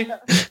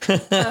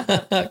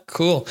 Okay.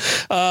 Cool.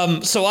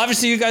 So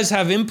obviously you guys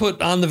have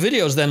input on the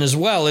videos then as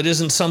well. It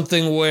isn't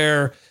something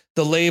where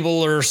the label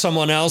or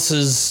someone else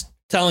is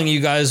telling you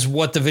guys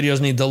what the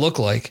videos need to look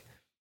like.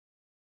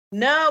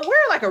 No,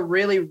 we're like a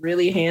really,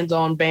 really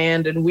hands-on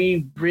band, and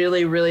we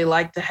really, really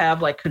like to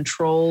have like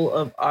control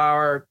of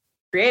our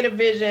creative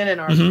vision and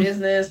our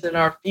business and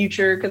our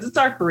future, because it's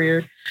our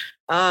career.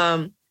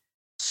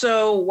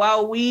 So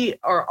while we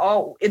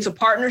are it's a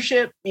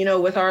partnership,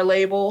 with our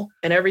label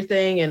and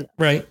everything, and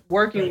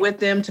working with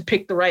them to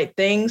pick the right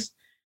things.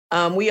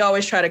 We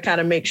always try to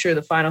kind of make sure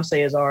the final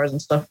say is ours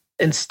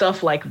and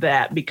stuff like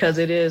that, because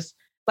it is,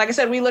 like I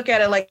said, we look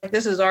at it like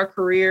this is our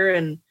career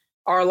and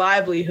our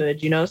livelihood,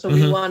 so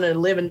we want to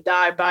live and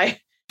die by,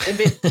 if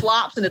it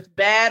flops and it's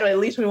bad, or at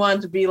least we want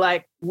it to be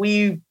like,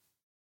 we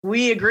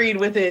agreed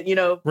with it,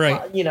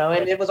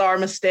 and it was our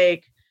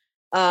mistake.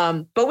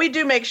 But we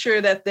do make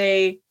sure that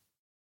they,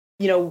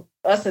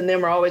 us and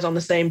them are always on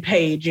the same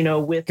page,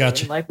 with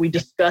it, and like we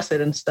discuss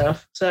it and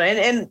stuff. So,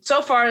 and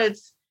so far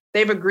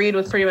they've agreed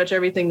with pretty much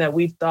everything that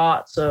we've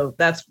thought. So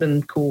that's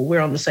been cool. We're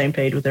on the same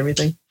page with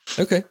everything.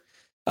 Okay.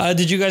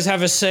 Did you guys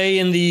have a say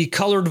in the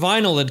colored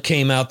vinyl that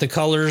came out? The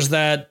colors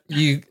I've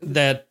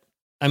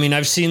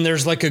seen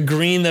there's like a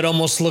green that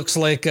almost looks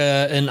like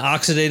an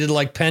oxidated,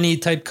 like penny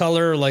type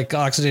color, like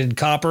oxidated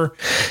copper.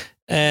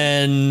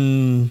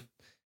 And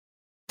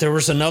there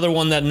was another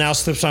one that now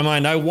slips my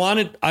mind.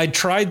 I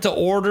tried to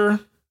order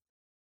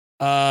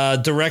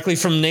directly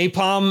from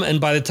Napalm,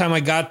 and by the time I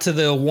got to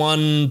the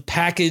one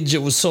package,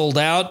 it was sold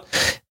out.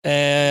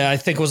 I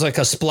think it was like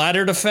a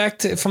splattered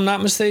effect, if I'm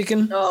not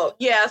mistaken. Oh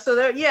yeah, so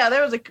there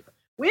was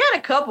we had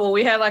a couple.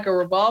 We had like a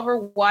revolver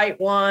white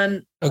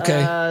one.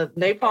 Okay.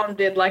 Napalm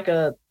did like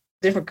a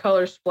different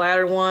color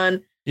splatter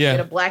one. Yeah. We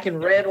had a black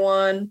and red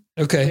one.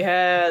 Okay. We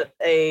had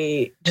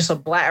just a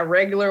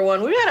regular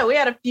one. We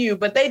had a few,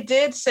 but they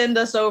did send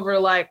us over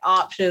like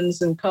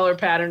options and color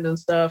patterns and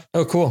stuff.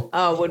 Oh, cool.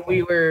 When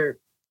we were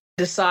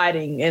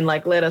deciding, and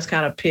like let us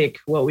kind of pick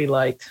what we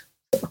liked.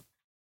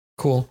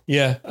 Cool.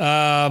 Yeah.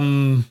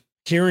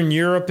 Here in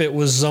Europe, it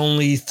was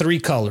only 3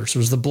 colors. It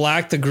was the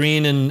black, the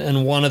green,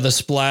 and one of the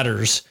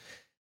splatters.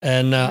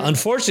 And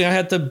unfortunately, I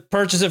had to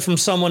purchase it from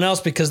someone else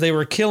because they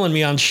were killing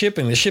me on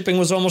shipping. The shipping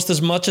was almost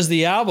as much as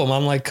the album.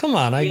 I'm like, come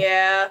on.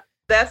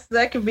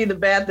 That could be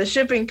the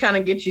shipping kind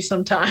of gets you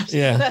sometimes.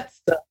 Yeah.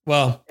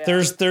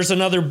 There's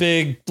another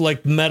big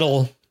like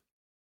metal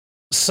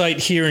site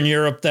here in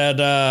Europe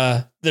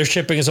that their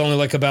shipping is only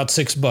like about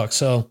 $6.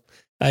 So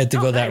I had to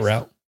go that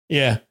route.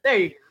 Yeah. There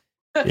you go.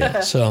 Yeah.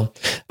 So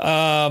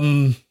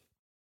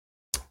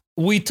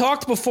we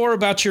talked before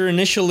about your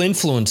initial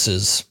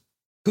influences.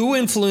 Who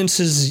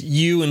influences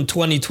you in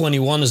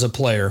 2021 as a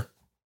player?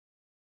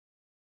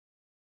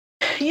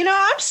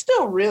 I'm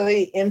still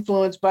really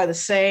influenced by the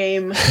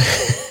same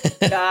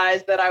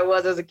guys that I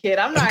was as a kid.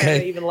 I'm not going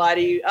to even lie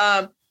to you.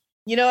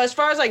 As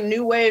far as like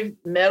new wave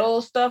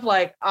metal stuff,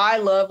 like I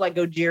love like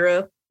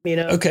Gojira,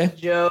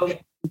 Joe,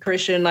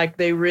 Christian, like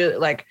they really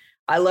like,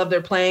 I love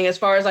their playing. As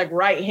far as like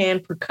right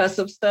hand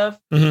percussive stuff,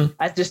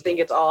 I just think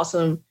it's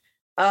awesome.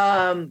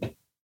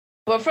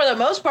 But for the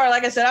most part,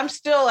 like I said, I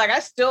still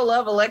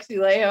love Alexi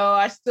Laiho.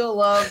 I still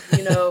love,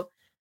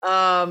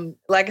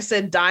 like I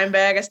said,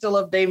 Dimebag. I still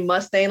love Dave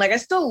Mustaine. Like I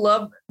still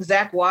love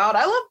Zach Wild.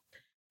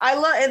 I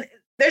love, and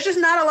there's just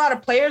not a lot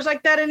of players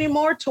like that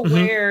anymore to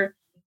where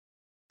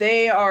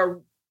there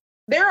are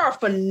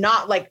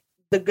phenomenal, like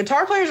the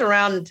guitar players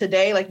around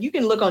today. Like you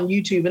can look on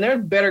YouTube and there are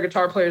better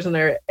guitar players than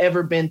there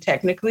ever been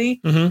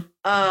technically.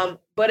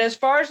 But as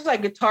far as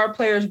like guitar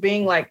players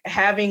being like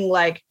having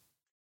like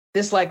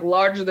this like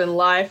larger than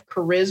life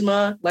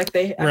charisma, like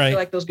I feel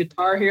like those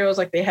guitar heroes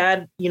like they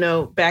had,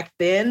 back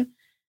then,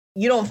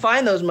 you don't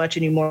find those much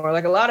anymore.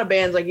 Like a lot of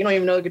bands, like you don't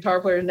even know the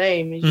guitar player's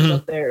name. He's just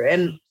up there.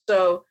 And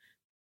so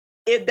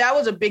that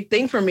was a big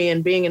thing for me,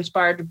 and being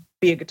inspired to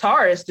be a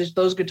guitarist is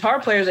those guitar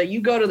players that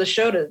you go to the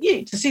show to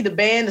see the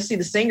band, to see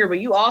the singer, but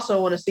you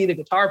also want to see the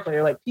guitar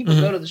player. Like people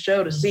go to the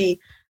show to see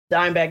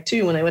Dimebag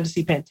too when they went to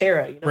see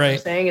Pantera, you know what I'm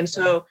saying? And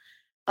so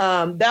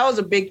that was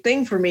a big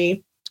thing for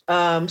me.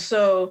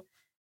 So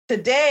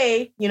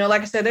today,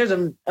 like I said, there's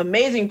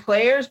amazing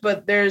players,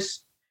 but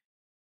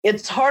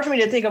it's hard for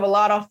me to think of a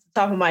lot off the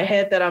top of my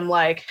head that I'm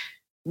like,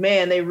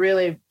 man, they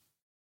really,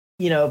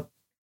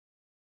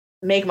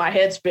 make my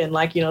head spin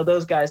like,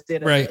 those guys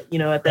did,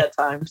 at that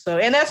time. So,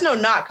 and that's no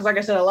knock, because like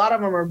I said, a lot of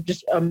them are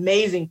just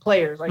amazing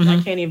players. Like I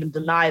can't even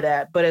deny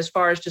that. But as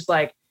far as just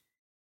like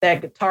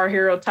that guitar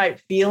hero type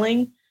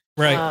feeling,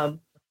 I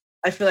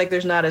feel like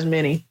there's not as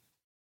many.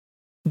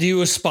 Do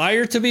you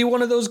aspire to be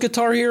one of those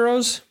guitar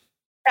heroes?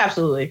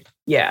 Absolutely.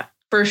 Yeah,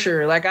 for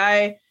sure. Like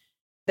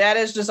that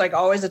is just like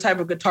always the type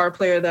of guitar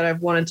player that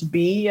I've wanted to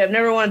be. I've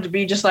never wanted to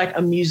be just like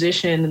a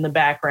musician in the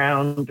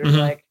background or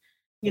like,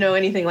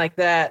 anything like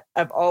that.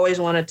 I've always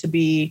wanted to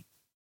be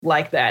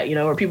like that,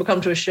 where people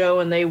come to a show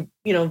and they,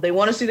 they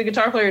want to see the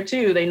guitar player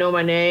too. They know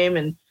my name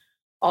and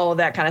all of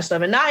that kind of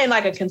stuff. And not in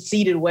like a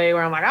conceited way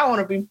where I'm like, I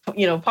want to be,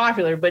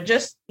 popular, but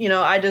just,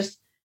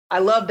 I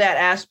love that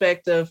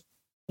aspect of,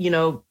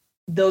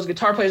 those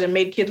guitar players that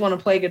made kids want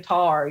to play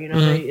guitar,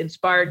 they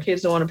inspired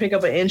kids to want to pick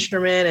up an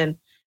instrument. And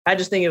I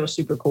just think it was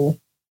super cool.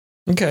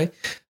 Okay.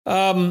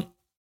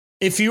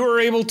 If you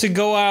were able to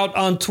go out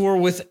on tour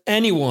with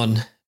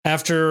anyone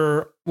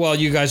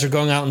you guys are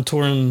going out on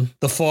tour in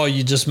the fall,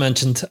 you just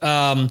mentioned.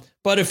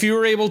 But if you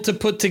were able to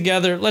put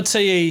together, let's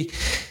say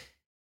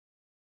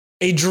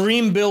a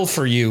dream bill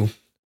for you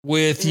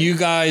with you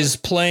guys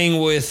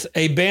playing with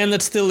a band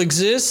that still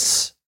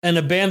exists and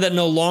a band that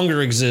no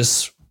longer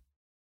exists,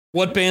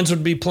 what bands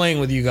would be playing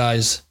with you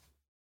guys?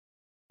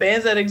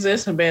 Bands that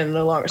exist and bands that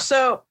no longer.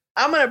 So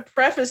I'm going to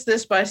preface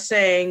this by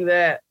saying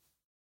that,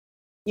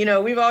 you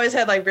know, we've always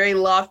had like very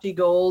lofty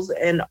goals,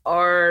 and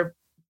our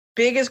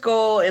biggest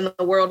goal in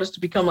the world is to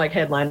become like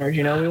headliners.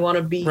 You know, we want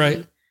to be,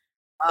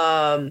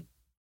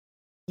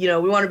 you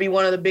know, we want to be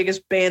one of the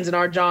biggest bands in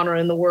our genre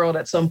in the world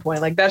at some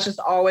point. Like that's just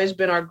always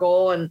been our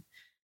goal. And,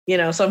 you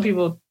know, some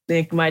people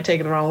might take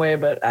it the wrong way,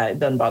 but it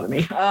doesn't bother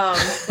me.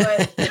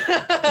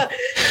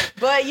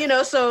 But, you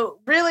know, so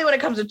really when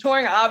it comes to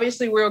touring,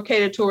 obviously we're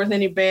okay to tour with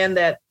any band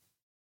that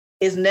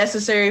is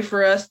necessary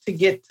for us to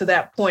get to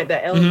that point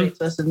that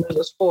elevates us and moves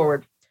us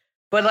forward.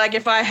 But like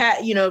if I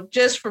had, you know,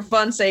 just for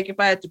fun's sake, if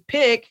I had to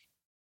pick a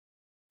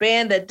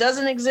band that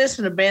doesn't exist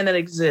and a band that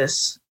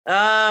exists,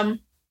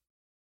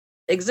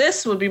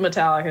 exists would be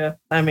Metallica.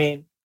 I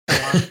mean,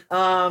 come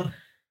on.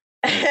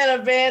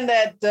 And a band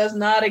that does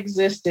not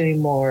exist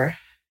anymore.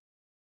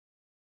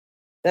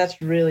 That's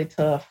really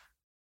tough.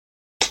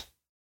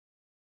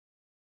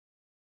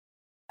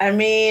 I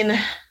mean,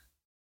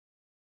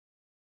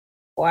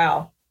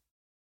 wow.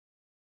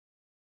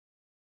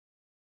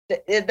 Which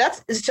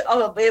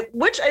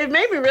it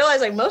made me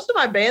realize like most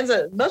bands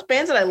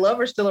that I love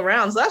are still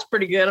around. So that's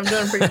pretty good. I'm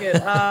doing pretty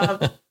good.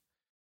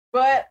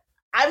 But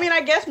I mean,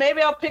 I guess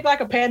maybe I'll pick like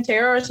a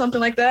Pantera or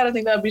something like that. I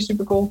think that would be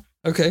super cool.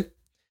 Okay.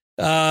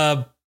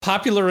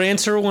 Popular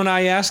answer when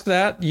I ask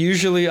that,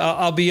 usually,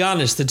 I'll be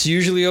honest, it's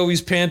usually always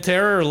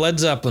Pantera or Led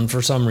Zeppelin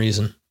for some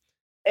reason.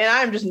 And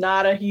I'm just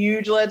not a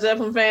huge Led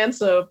Zeppelin fan,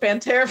 so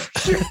Pantera for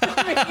sure.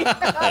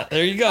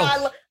 There you go.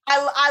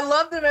 I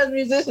love them as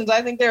musicians.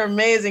 I think they're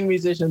amazing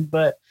musicians,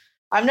 but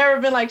I've never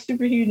been like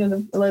super huge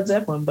into Led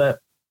Zeppelin, but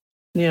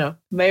you know,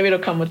 maybe it'll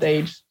come with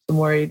age, some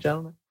more age,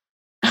 gentlemen.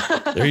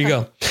 There you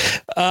go.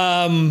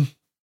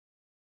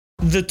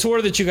 The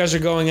tour that you guys are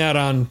going out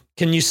on,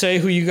 can you say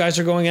who you guys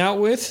are going out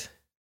with?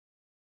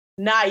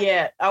 Not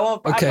yet. I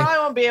won't. Okay. I probably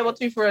won't be able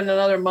to for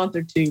another month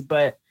or two,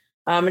 but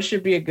it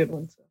should be a good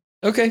one. So.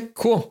 Okay,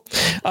 cool.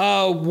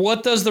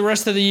 What does the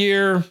rest of the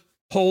year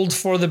hold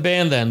for the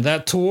band then?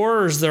 That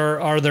tour,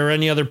 or are there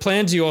any other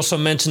plans? You also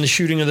mentioned the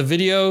shooting of the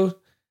video.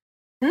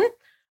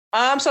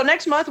 So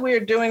next month we are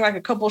doing like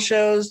a couple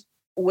shows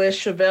with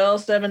Chevelle,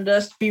 Seven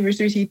Dust, Fever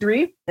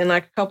 3C3, and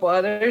like a couple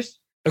others.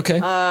 Okay.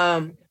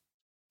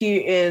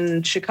 Here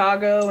in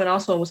Chicago and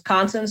also in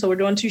Wisconsin. So we're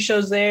doing 2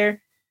 shows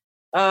there.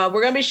 We're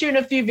going to be shooting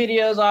a few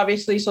videos,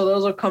 obviously. So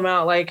those will come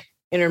out like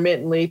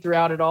intermittently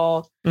throughout it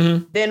all.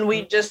 Then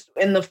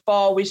in the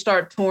fall, we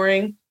start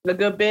touring a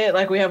good bit.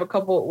 Like we've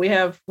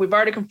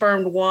already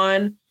confirmed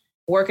one,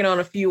 working on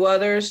a few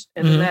others.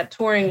 And then that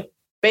touring,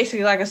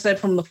 basically, like I said,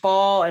 from the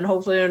fall and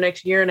hopefully the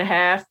next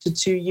 1.5 to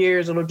 2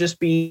 years, it'll just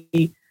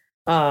be,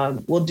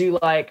 we'll do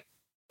like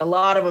a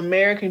lot of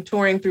American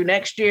touring through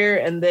next year.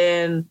 And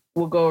then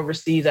we'll go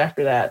overseas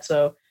after that.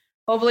 So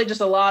hopefully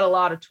just a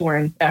lot of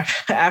touring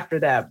after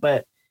that.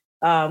 But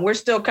we're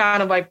still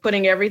kind of like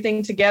putting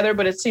everything together,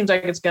 but it seems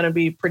like it's going to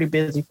be pretty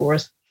busy for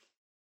us.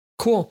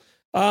 Cool.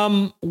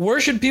 Where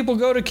should people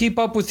go to keep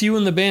up with you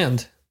and the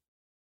band?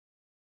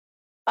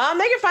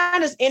 They can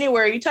find us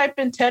anywhere. You type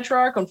in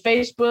Tetrarch on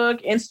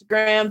Facebook,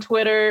 Instagram,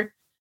 Twitter.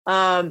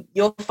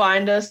 You'll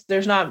find us.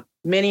 There's not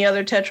many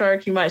other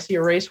Tetrarchs. You might see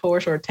a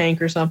racehorse or a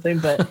tank or something,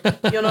 but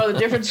you'll know the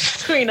difference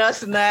between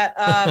us and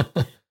that.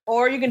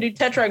 Or you can do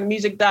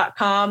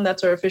tetrarchmusic.com.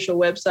 That's our official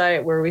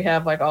website where we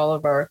have like all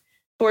of our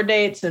tour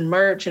dates and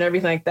merch and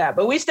everything like that.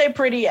 But we stay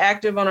pretty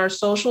active on our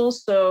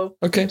socials. So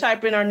okay.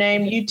 Type in our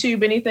name,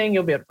 YouTube, anything,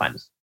 you'll be able to find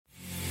us.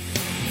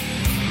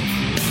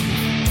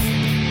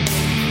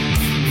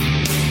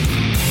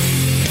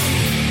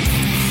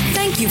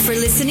 Thank you for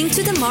listening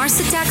to the Mars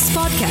Attacks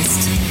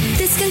podcast.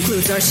 This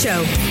concludes our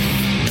show.